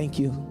say thank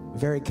you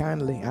very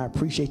kindly. I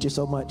appreciate you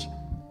so much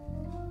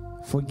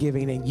for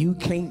giving. And you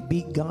can't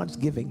beat God's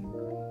giving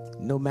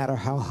no matter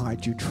how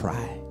hard you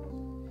try.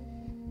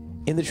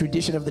 In the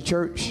tradition of the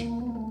church,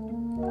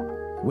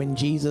 when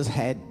Jesus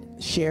had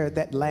shared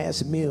that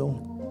last meal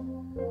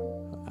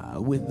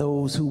with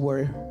those who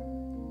were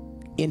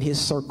in his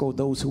circle,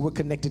 those who were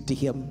connected to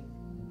him,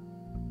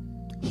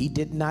 he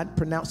did not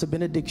pronounce a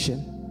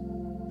benediction.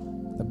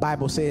 The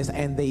Bible says,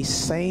 and they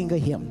sang a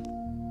hymn,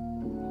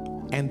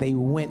 and they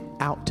went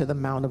out to the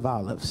Mount of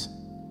Olives.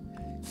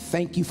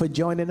 Thank you for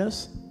joining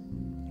us.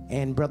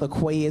 And Brother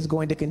Quay is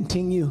going to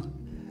continue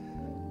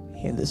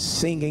in the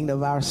singing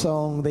of our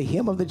song, the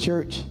hymn of the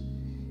church,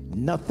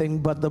 Nothing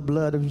But the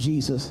Blood of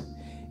Jesus.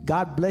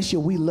 God bless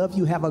you. We love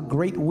you. Have a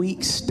great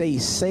week. Stay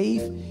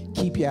safe.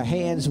 Keep your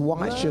hands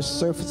washed, your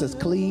surfaces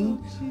clean.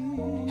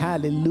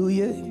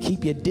 Hallelujah.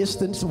 Keep your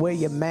distance, wear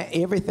your mask,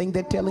 everything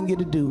they're telling you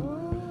to do.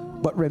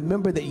 But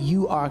remember that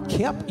you are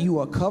kept, you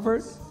are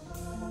covered,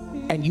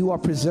 and you are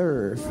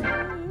preserved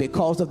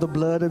because of the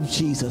blood of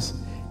Jesus.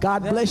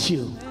 God bless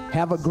you.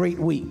 Have a great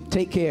week.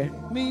 Take care.